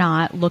 and you're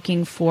not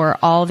looking for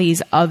all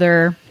these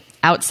other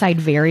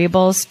outside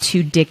variables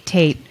to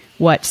dictate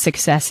what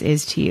success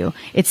is to you.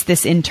 It's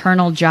this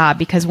internal job,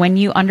 because when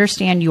you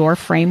understand your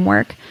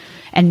framework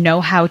and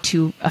know how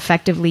to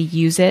effectively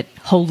use it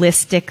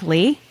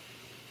holistically,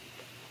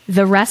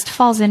 the rest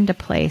falls into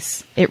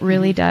place. It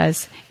really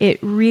does. It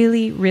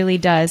really, really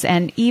does.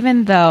 And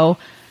even though,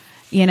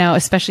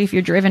 especially if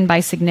you're driven by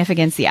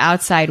significance, the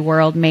outside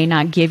world may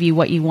not give you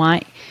what you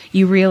want,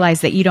 you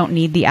realize that you don't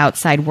need the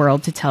outside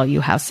world to tell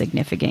you how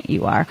significant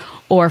you are.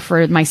 Or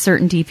for my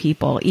certainty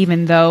people,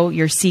 even though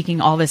you're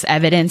seeking all this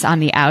evidence on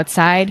the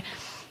outside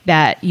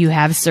that you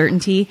have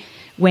certainty,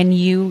 when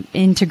you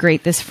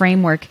integrate this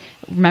framework,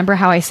 remember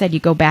how I said you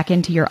go back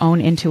into your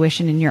own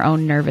intuition and your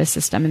own nervous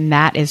system, and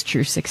that is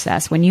true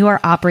success. When you are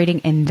operating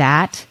in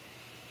that,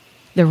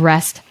 the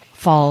rest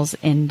falls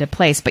into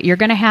place. But you're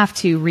going to have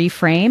to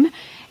reframe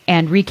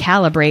and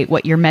recalibrate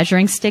what your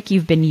measuring stick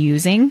you've been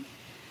using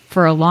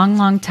for a long,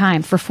 long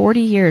time. For 40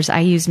 years,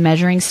 I used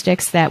measuring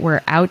sticks that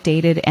were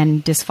outdated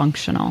and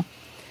dysfunctional.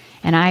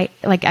 And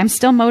I'm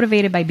still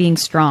motivated by being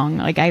strong.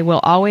 That will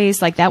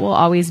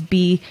always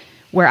be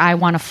where I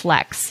want to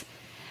flex.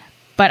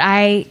 But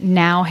I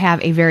now have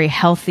a very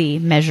healthy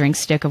measuring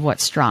stick of what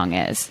strong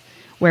is.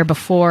 Where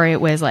before it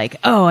was like,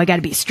 oh, I got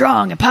to be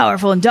strong and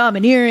powerful and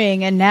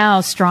domineering. And now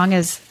strong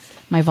is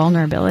my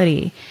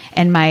vulnerability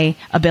and my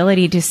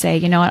ability to say,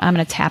 you know what, I'm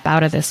going to tap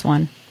out of this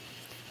one.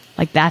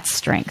 That's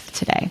strength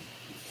today.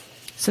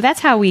 So that's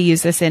how we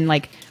use this in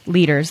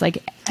leaders,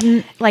 like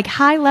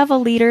high level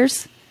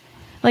leaders,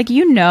 like,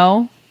 you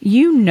know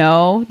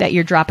that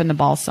you're dropping the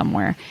ball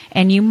somewhere,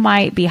 and you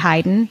might be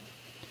hiding,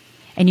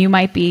 and you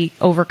might be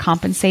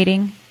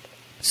overcompensating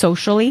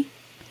socially.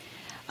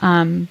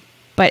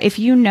 But if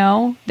you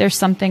know there's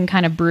something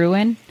kind of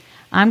brewing,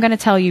 I'm going to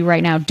tell you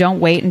right now, don't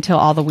wait until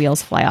all the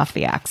wheels fly off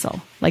the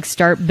axle. Like,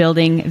 start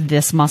building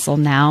this muscle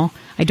now.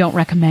 I don't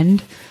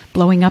recommend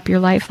blowing up your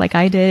life like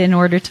I did in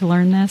order to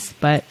learn this,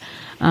 but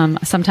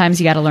sometimes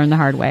you got to learn the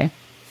hard way.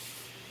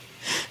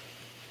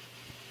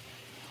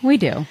 We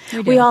do.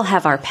 We all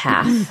have our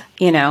path,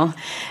 you know,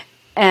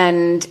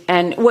 and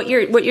what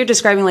you're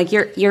describing, like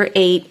you're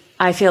 8.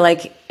 I feel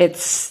like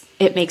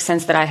it makes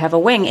sense that I have a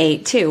wing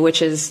 8 too,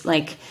 which is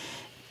like,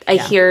 I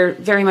hear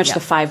very much the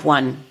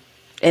 5-1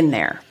 in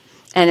there,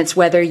 and it's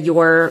whether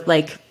you're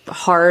like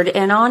hard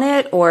in on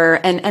it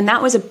and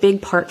that was a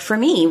big part for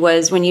me,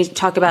 was when you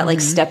talk about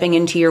like stepping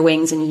into your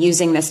wings and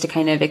using this to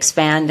kind of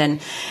expand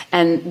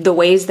and the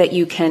ways that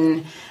you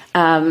can,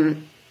 the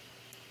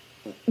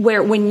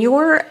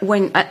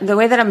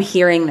way that I'm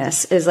hearing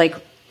this is like,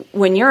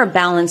 when you're a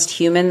balanced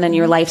human, then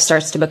your life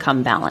starts to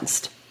become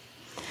balanced.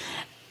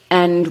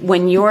 And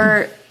when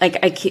you're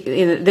like,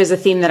 there's a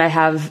theme that I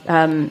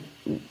have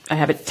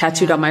it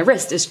tattooed on my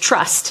wrist, is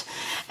trust.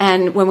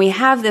 And when we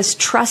have this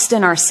trust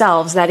in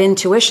ourselves, that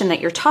intuition that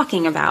you're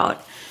talking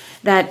about,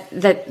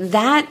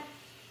 that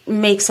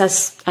makes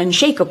us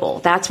unshakable.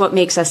 That's what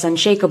makes us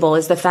unshakable,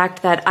 is the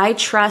fact that I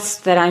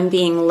trust that I'm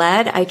being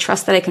led. I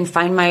trust that I can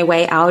find my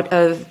way out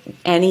of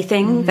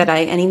anything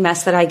any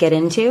mess that I get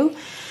into,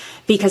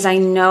 because I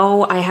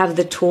know I have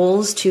the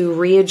tools to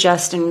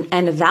readjust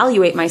and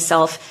evaluate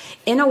myself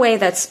in a way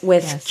that's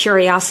with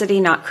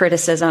curiosity, not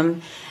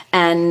criticism,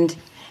 and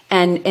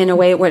in a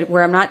way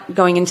where I'm not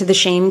going into the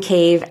shame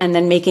cave and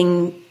then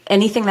making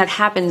anything that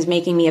happens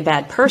making me a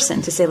bad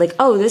person, to say like,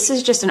 oh, this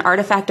is just an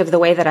artifact of the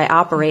way that I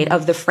operate,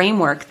 of the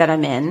framework that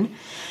I'm in.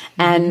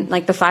 And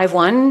like the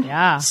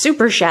 5-1,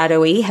 super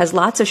shadowy, has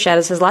lots of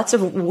shadows, has lots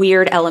of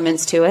weird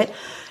elements to it.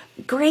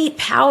 Great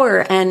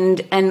power.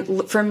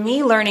 And for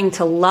me, learning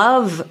to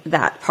love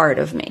that part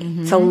of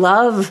me, to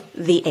love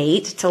the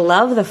 8, to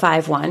love the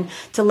 5-1,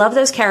 to love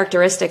those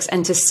characteristics,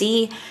 and to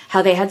see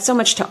how they had so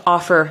much to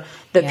offer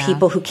the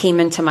people who came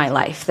into my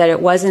life, that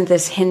it wasn't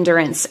this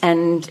hindrance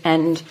and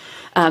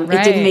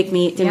it didn't make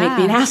me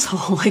an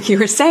asshole, like you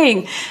were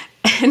saying,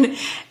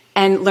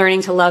 and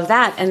learning to love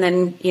that. And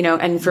then, you know,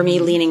 and for me,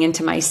 leaning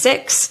into my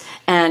 6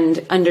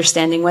 and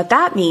understanding what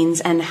that means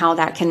and how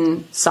that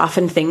can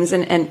soften things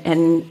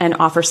and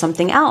offer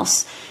something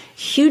else.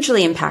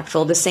 Hugely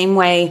impactful. The same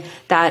way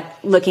that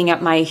looking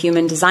at my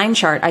human design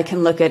chart, I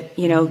can look at,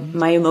 you know,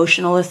 my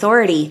emotional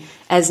authority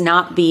as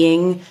not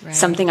being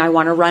something I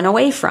want to run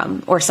away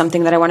from, or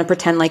something that I want to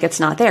pretend like it's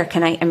not there.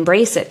 Can I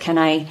embrace it? Can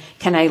I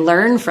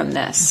learn from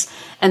this?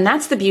 And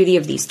that's the beauty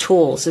of these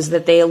tools, is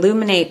that they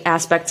illuminate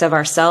aspects of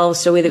ourselves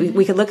so that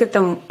we can look at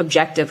them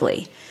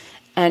objectively,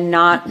 and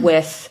not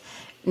with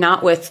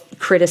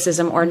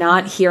criticism, or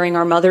not hearing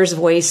our mother's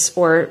voice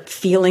or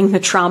feeling the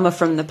trauma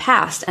from the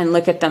past, and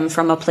look at them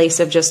from a place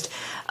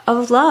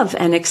of love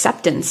and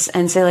acceptance,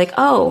 and say like,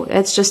 oh,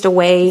 it's just a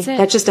way,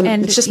 it's just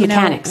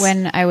mechanics. Know,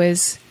 when I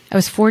was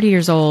 40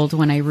 years old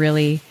when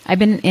I've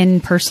been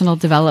in personal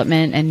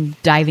development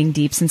and diving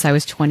deep since I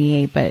was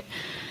 28, but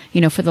you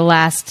know, for the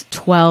last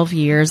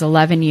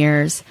 11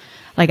 years,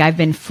 like, I've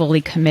been fully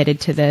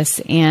committed to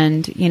this.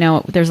 And, you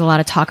know, there's a lot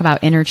of talk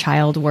about inner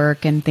child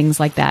work and things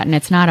like that. And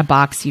it's not a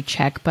box you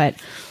check, but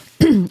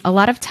a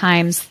lot of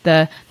times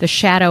the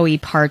shadowy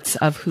parts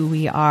of who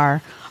we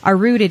are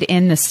rooted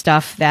in the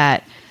stuff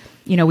that,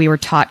 you know, we were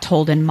taught,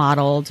 told, and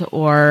modeled,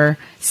 or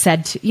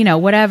said to, you know,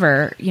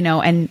 whatever, you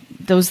know, and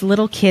those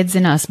little kids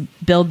in us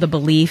build the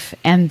belief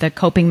and the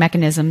coping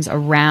mechanisms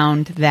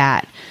around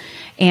that.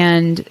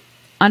 And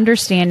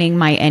understanding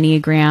my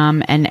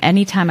Enneagram, and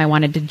anytime I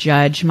wanted to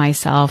judge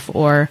myself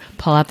or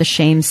pull out the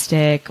shame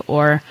stick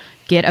or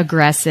get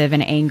aggressive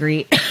and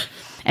angry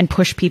and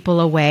push people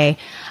away,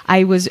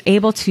 I was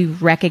able to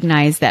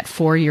recognize that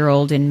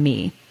 4-year-old in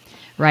me,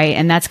 right?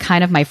 And that's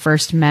kind of my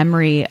first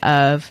memory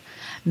of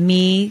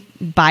me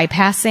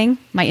bypassing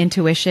my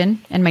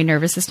intuition and my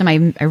nervous system.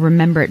 I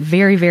remember it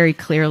very, very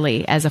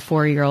clearly as a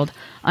 4-year-old,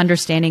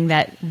 understanding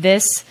that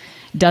this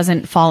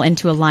doesn't fall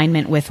into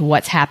alignment with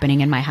what's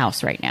happening in my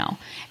house right now.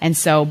 And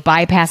so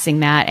bypassing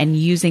that and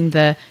using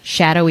the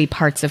shadowy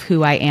parts of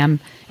who I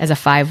am as a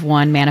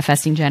 5-1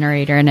 manifesting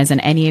generator and as an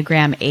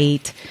Enneagram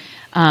 8,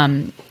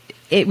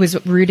 it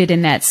was rooted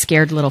in that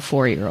scared little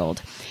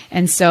 4-year-old.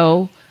 And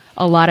so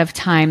a lot of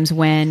times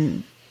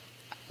when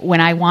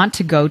I want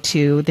to go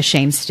to the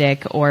shame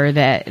stick or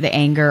the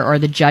anger or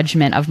the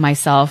judgment of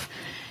myself,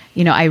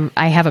 you know,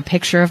 I have a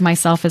picture of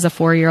myself as a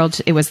 4-year-old.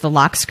 It was the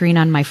lock screen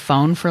on my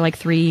phone for like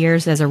 3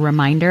 years as a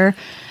reminder.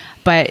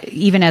 But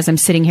even as I'm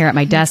sitting here at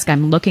my desk,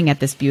 I'm looking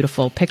at this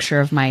beautiful picture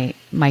of my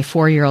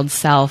 4-year-old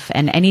self.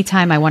 And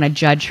anytime I want to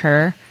judge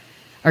her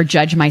or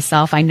judge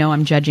myself, I know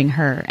I'm judging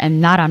her,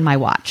 and not on my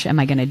watch am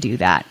I going to do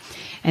that.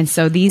 And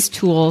so these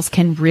tools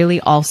can really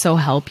also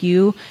help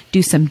you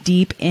do some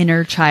deep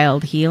inner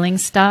child healing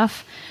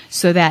stuff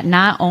so that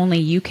not only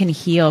you can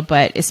heal,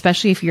 but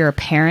especially if you're a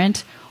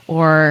parent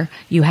or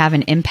you have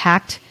an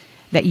impact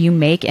that you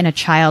make in a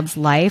child's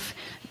life,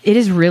 it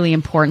is really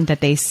important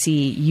that they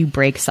see you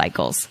break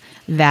cycles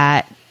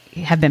that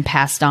have been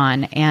passed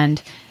on.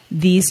 And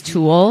these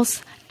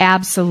tools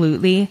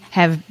absolutely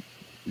have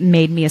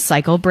made me a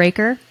cycle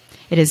breaker.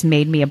 It has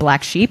made me a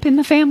black sheep in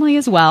the family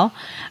as well.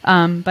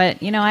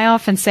 But, I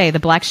often say the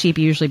black sheep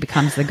usually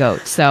becomes the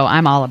goat. So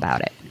I'm all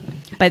about it.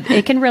 But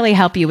it can really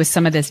help you with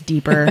some of this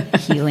deeper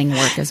healing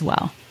work as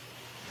well.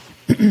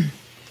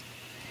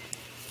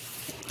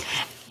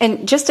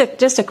 And just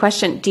a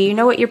question. Do you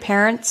know what your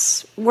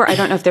parents were? I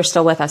don't know if they're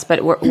still with us,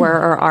 but were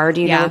or are.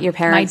 Do you know what your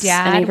parents' My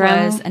dad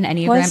Enneagram was an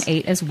Enneagram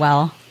 8 as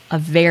well. A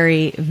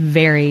very,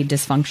 very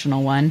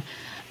dysfunctional one.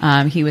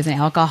 He was an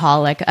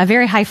alcoholic, a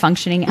very high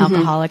functioning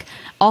alcoholic,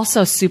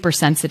 also super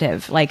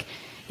sensitive. Like,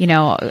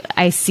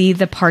 I see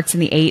the parts in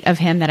the 8 of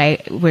him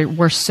that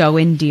were so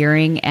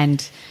endearing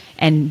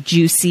and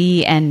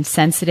juicy and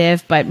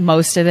sensitive, but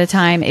most of the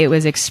time it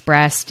was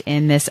expressed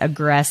in this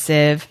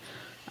aggressive,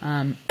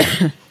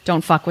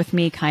 don't fuck with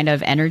me kind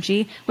of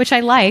energy, which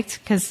I liked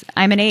because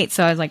I'm an 8.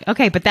 So I was like,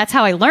 okay, but that's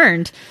how I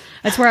learned.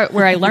 That's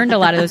where I learned a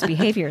lot of those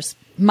behaviors.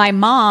 My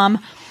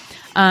mom,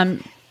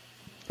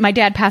 my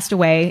dad passed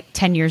away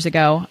 10 years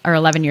ago or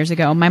 11 years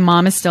ago. My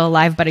mom is still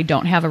alive, but I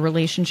don't have a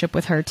relationship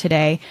with her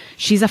today.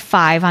 She's a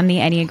 5 on the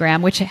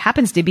Enneagram, which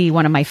happens to be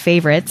one of my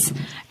favorites.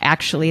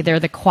 Actually,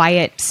 they're the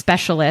quiet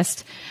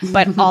specialist,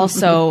 but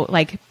also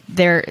like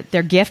their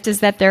gift is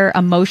that they're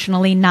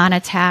emotionally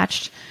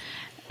non-attached,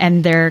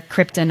 and their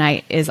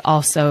kryptonite is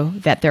also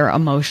that they're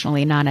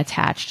emotionally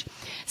non-attached.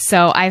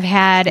 So I've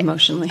had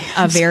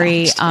a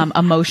very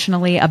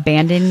emotionally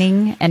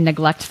abandoning and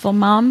neglectful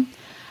mom.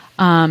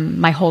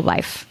 My whole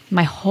life.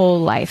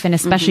 And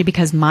especially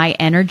because my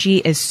energy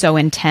is so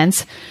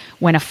intense.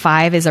 When a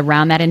 5 is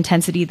around that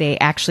intensity, they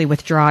actually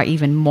withdraw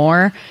even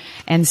more.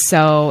 And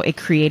so it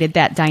created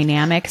that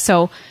dynamic.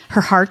 So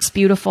her heart's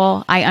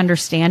beautiful. I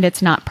understand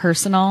it's not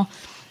personal,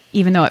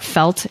 even though it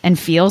felt and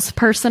feels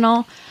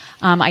personal.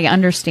 I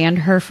understand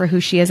her for who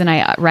she is. And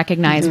I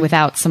recognize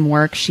without some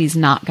work, she's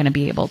not going to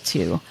be able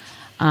to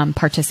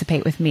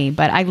participate with me.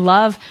 But I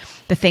love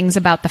the things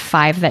about the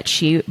 5 that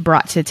she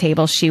brought to the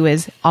table. She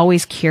was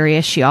always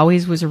curious. She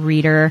always was a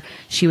reader.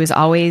 She was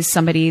always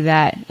somebody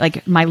that,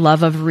 like, my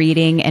love of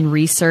reading and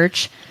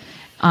research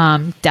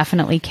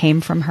definitely came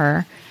from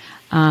her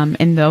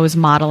in those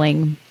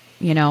modeling,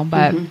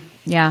 but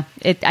yeah,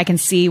 I can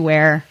see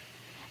where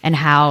and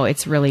how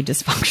it's really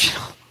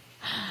dysfunctional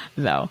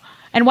though.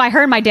 And why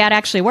her and my dad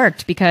actually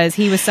worked, because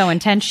he was so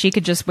intense, she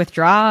could just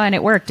withdraw and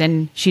it worked.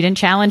 And she didn't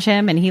challenge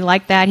him, and he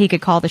liked that. He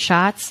could call the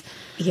shots.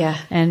 Yeah.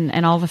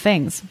 And all the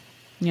things,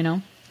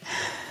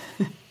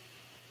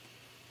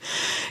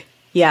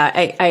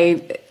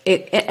 Yeah.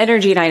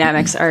 Energy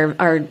dynamics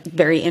are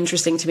very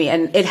interesting to me.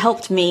 And it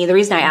helped me. The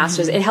reason I asked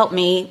was it helped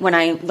me when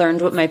I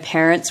learned what my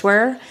parents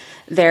were,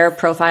 their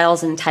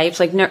profiles and types.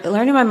 Like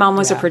learning my mom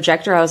was a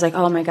projector, I was like,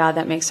 oh my God,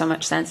 that makes so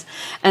much sense.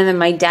 And then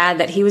my dad,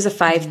 that he was a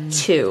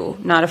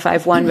 5-2, not a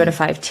 5-1, but a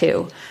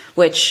 5-2,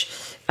 which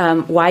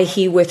why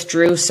he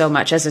withdrew so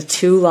much as a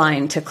 2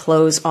 line to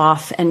close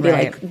off and be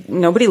like,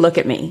 nobody look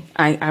at me.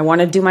 I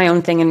want to do my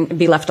own thing and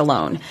be left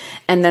alone.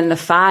 And then the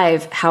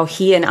 5, how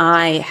he and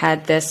I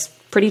had this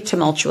pretty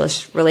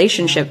tumultuous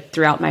relationship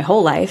throughout my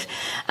whole life.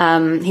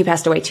 He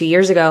passed away 2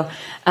 years ago.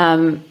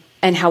 And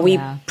how we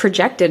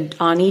projected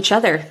on each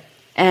other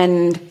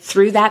and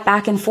through that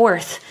back and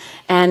forth.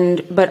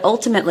 But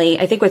ultimately,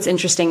 I think what's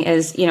interesting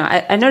is,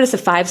 I notice the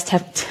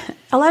 5s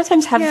a lot of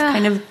times have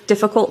kind of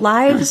difficult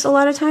lives a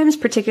lot of times,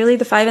 particularly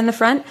the 5 in the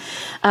front.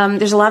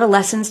 There's a lot of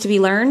lessons to be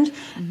learned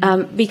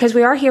because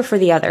we are here for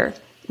the other.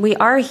 We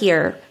are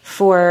here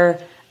for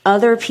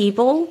other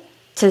people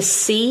to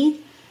see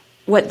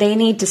what they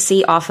need to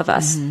see off of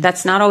us.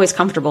 That's not always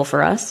comfortable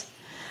for us.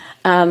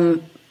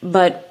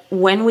 But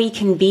when we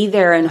can be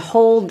there and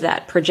hold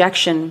that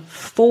projection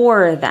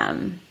for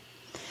them,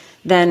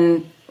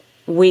 then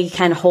we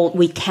can hold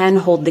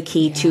the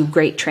key to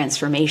great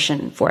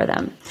transformation for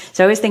them.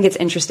 So I always think it's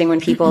interesting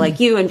when people like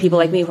you and people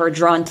like me who are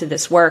drawn to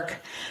this work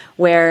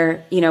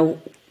where,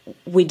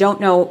 we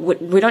don't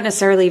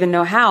necessarily even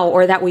know how,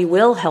 or that we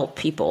will help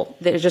people.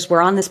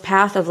 We're on this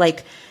path of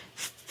like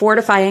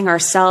fortifying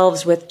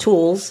ourselves with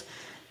tools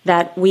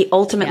that we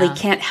ultimately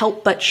can't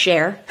help but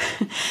share.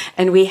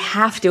 And we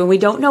have to, and we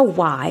don't know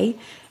why.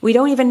 We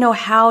don't even know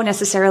how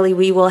necessarily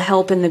we will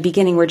help in the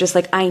beginning. We're just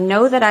like, I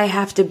know that I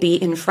have to be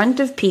in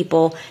front of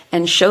people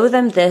and show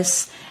them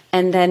this,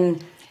 and then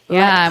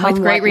with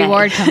great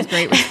reward comes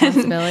great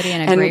responsibility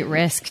and a great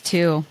risk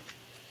too.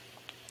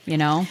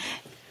 It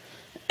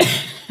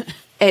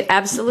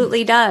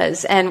absolutely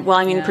does. And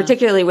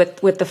particularly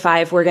with the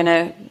 5,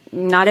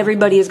 not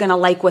everybody is gonna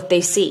like what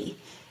they see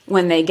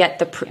when they get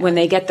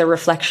the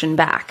reflection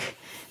back.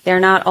 They're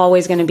not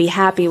always going to be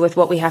happy with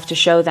what we have to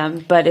show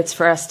them, but it's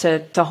for us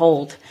to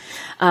hold.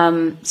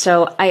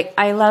 So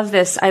I love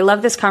this. I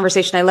love this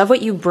conversation. I love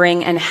what you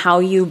bring and how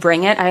you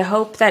bring it. I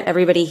hope that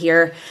everybody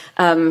here,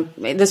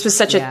 this was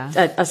such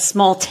a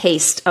small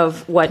taste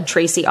of what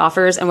Tracy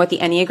offers and what the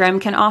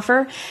Enneagram can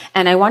offer.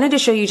 And I wanted to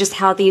show you just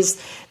how you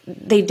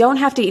don't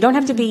have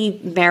to be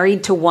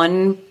married to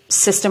one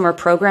system or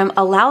program.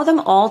 Allow them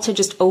all to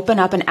just open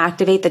up and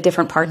activate the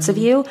different parts of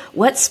you.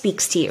 What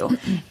speaks to you?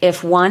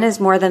 If one is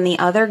more than the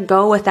other,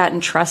 go with that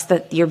and trust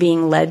that you're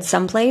being led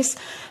someplace.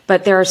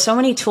 But there are so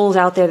many tools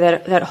out there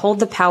that hold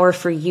the power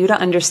for you to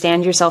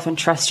understand yourself and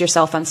trust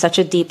yourself on such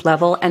a deep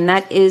level. And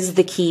that is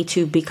the key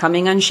to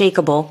becoming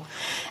unshakable.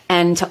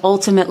 And to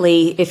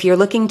ultimately, if you're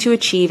looking to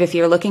achieve, if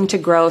you're looking to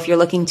grow, if you're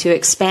looking to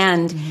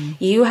expand,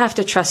 you have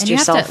to trust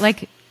yourself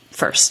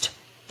first.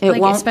 It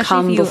won't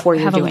come before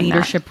you're doing that. Have a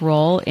leadership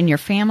role in your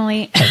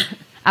family,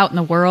 out in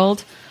the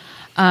world.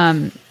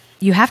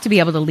 You have to be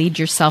able to lead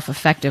yourself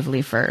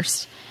effectively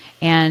first.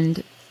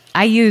 And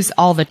I use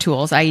all the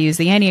tools. I use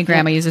the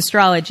Enneagram, I use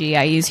astrology,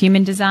 I use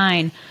human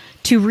design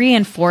to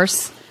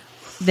reinforce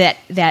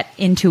that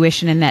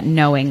intuition and that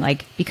knowing.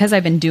 Like, because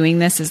I've been doing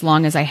this as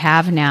long as I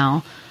have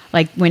now,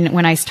 like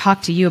when I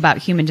talked to you about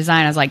human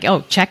design, I was like,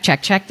 oh, check.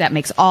 That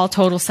makes all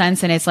total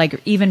sense. And it's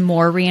like even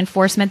more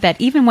reinforcement that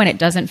even when it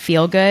doesn't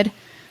feel good,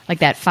 like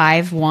that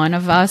 5-1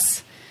 of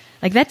us,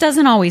 like that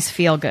doesn't always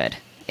feel good.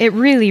 It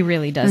really,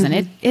 really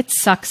doesn't. It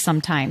sucks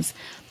sometimes.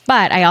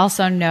 But I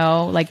also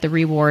know like the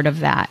reward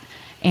of that.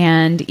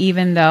 And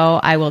even though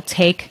I will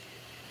take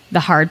the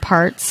hard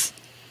parts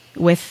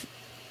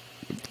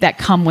that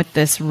come with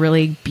this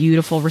really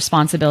beautiful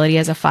responsibility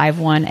as a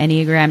 5-1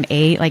 Enneagram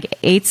 8, like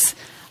 8s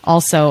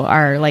also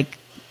are like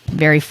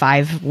very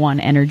 5-1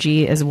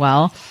 energy as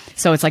well.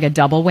 So it's like a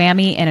double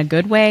whammy in a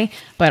good way,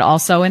 but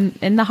also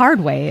in the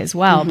hard way as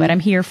well. But I'm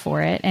here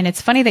for it. And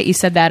it's funny that you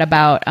said that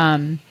about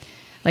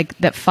like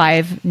that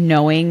 5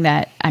 knowing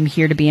that I'm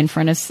here to be in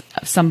front of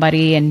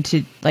somebody and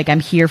to like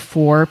I'm here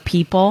for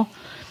people.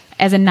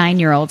 As a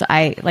 9-year-old,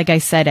 like I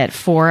said, at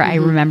 4, I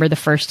remember the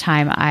first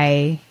time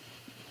I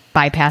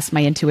bypassed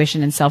my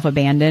intuition and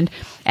self-abandoned.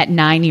 At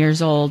 9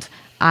 years old,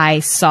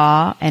 I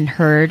saw and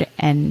heard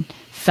and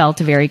felt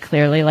very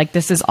clearly like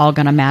this is all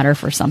going to matter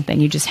for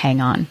something. You just hang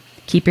on.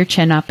 Keep your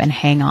chin up and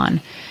hang on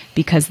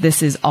because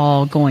this is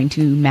all going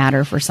to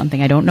matter for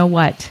something. I don't know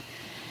what,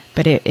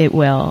 but it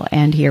will.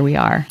 And here we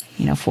are,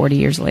 40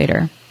 years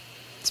later.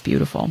 It's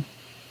beautiful.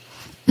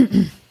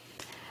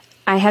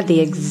 I had the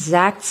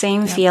exact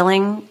same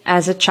feeling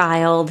as a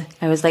child.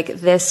 I was like,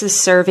 this is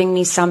serving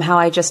me somehow.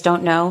 I just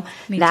don't know.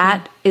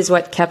 That is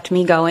what kept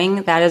me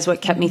going. That is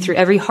what kept me through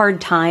every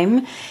hard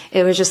time.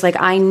 It was just like,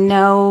 I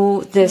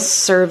know this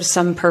serves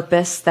some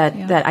purpose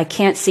that I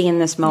can't see in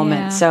this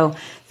moment. Yeah. So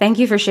thank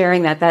you for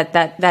sharing that.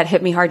 That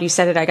hit me hard. You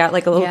said it. I got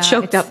like a little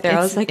choked up there.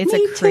 I was like, it's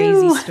a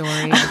crazy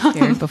story I've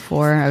shared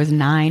before. I was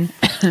 9.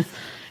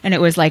 And it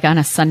was like on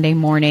a Sunday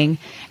morning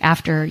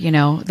after,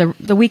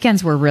 the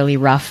weekends were really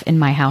rough in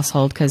my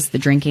household because the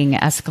drinking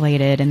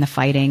escalated and the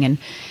fighting.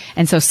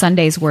 And so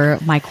Sundays were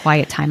my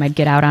quiet time. I'd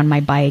get out on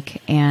my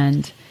bike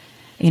and,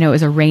 it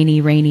was a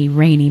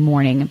rainy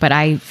morning, but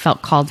I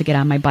felt called to get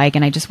on my bike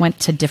and I just went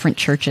to different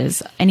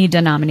churches, any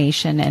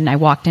denomination. And I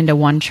walked into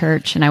one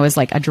church and I was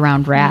like a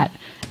drowned rat,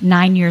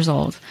 9 years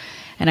old.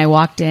 And I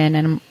walked in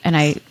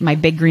and my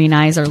big green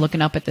eyes are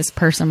looking up at this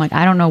person. I'm like,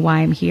 I don't know why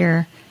I'm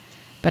here.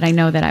 But I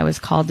know that I was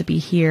called to be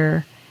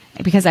here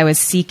because I was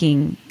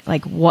seeking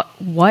like what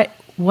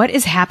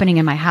is happening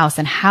in my house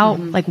and how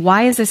like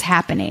why is this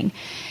happening?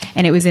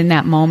 And it was in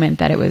that moment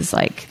that it was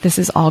like this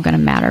is all going to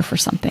matter for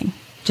something.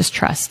 Just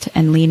trust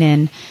and lean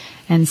in.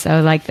 And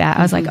so like that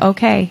I was like,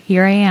 okay,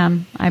 here I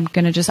am. I'm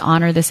going to just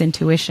honor this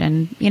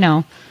intuition.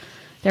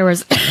 There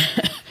was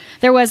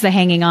there was the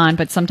hanging on,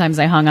 but sometimes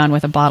I hung on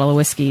with a bottle of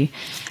whiskey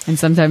and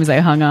sometimes I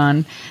hung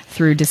on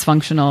through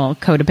dysfunctional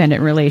codependent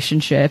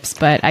relationships,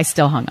 but I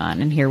still hung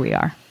on and here we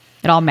are.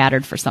 It all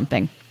mattered for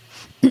something.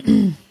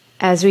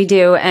 As we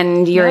do.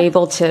 And you're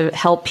able to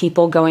help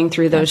people going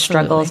through those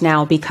struggles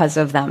now because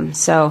of them.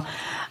 So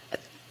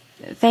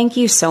thank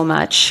you so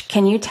much.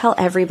 Can you tell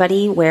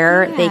everybody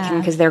where they can,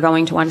 because they're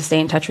going to want to stay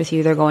in touch with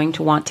you. They're going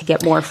to want to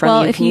get more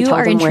from you. Can you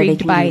tell them where they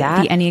can do that? If you are intrigued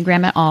by the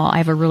Enneagram at all, I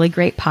have a really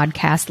great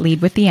podcast,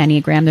 Lead with the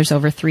Enneagram. There's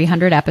over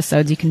 300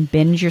 episodes. You can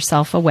binge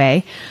yourself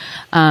away.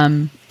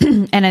 And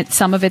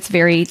some of it's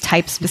very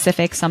type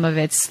specific. Some of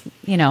it's,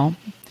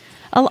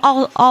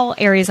 all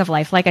areas of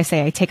life. Like I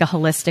say, I take a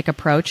holistic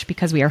approach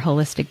because we are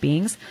holistic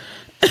beings.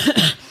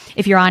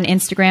 If you're on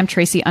Instagram,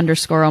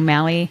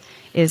 Tracy_O'Malley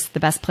is the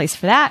best place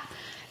for that.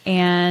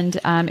 And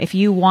if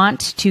you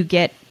want to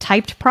get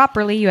typed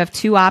properly, you have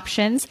 2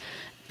 options.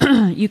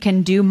 You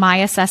can do my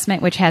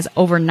assessment, which has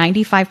over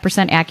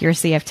 95%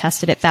 accuracy. I've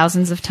tested it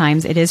thousands of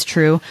times. It is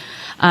true.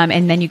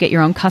 And then you get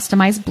your own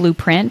customized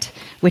blueprint,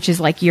 which is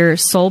like your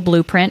soul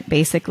blueprint,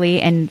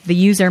 basically, and the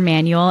user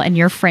manual and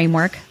your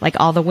framework, like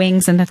all the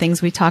wings and the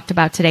things we talked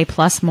about today,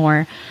 plus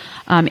more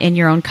in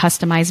your own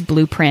customized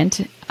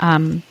blueprint.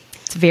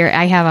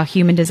 I have a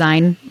human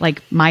design,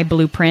 like my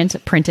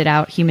blueprint printed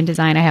out, human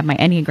design. I have my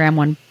Enneagram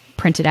one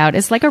printed out.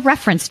 It's like a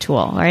reference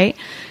tool, right?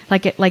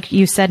 Like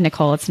you said,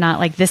 Nicole, it's not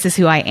like this is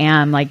who I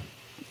am, like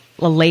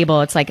a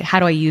label. It's like, how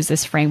do I use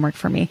this framework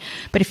for me?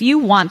 But if you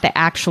want the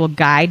actual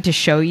guide to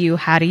show you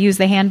how to use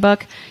the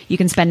handbook, you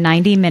can spend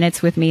 90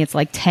 minutes with me. It's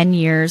like 10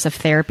 years of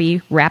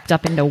therapy wrapped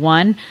up into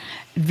one.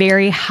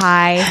 Very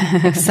high,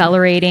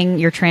 accelerating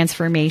your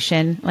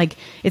transformation. Like,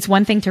 it's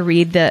one thing to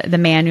read the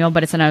manual,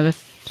 but it's another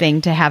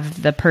thing to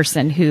have the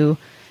person who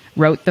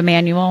wrote the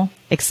manual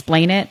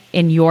explain it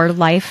in your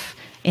life,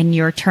 in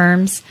your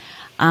terms,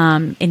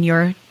 in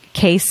your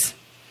case,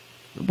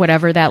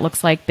 whatever that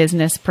looks like,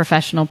 business,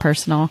 professional,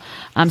 personal.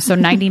 So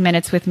 90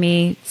 minutes with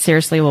me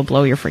seriously will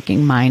blow your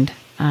freaking mind,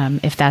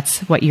 if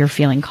that's what you're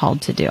feeling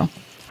called to do.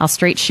 I'll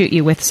straight shoot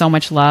you with so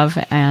much love,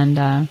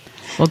 and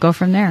we'll go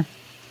from there.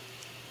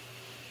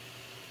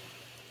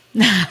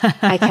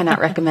 I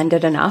cannot recommend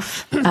it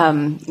enough.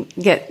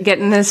 Get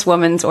in this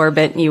woman's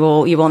orbit. You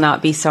will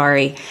not be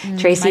sorry.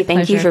 Tracy,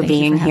 thank you for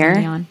being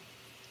here.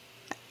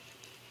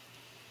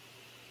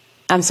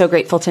 I'm so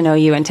grateful to know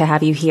you and to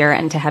have you here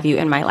and to have you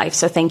in my life.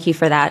 So thank you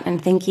for that.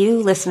 And thank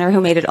you, listener, who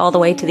made it all the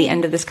way to the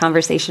end of this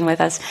conversation with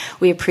us.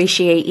 We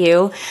appreciate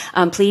you.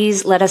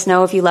 Please let us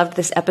know if you loved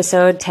this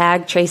episode.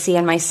 Tag Tracy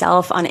and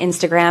myself on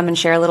Instagram and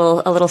share a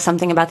little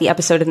something about the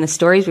episode in the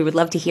stories. We would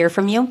love to hear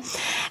from you.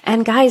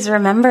 And guys,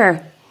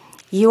 remember,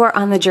 you are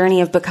on the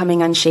journey of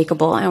becoming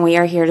unshakable, and we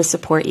are here to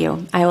support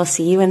you. I will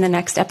see you in the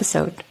next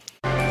episode.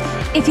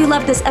 If you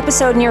loved this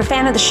episode and you're a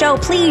fan of the show,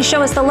 please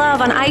show us the love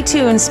on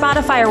iTunes,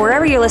 Spotify, or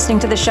wherever you're listening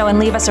to the show, and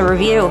leave us a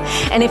review.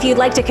 And if you'd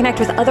like to connect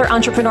with other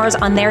entrepreneurs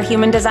on their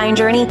human design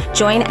journey,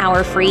 join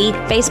our free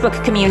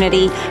Facebook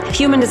community,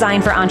 Human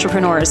Design for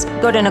Entrepreneurs.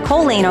 Go to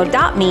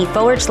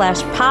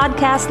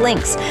NicoleLano.me/podcast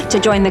links to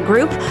join the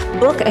group,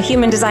 book a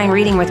human design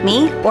reading with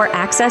me, or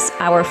access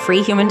our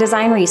free human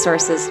design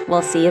resources.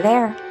 We'll see you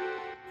there.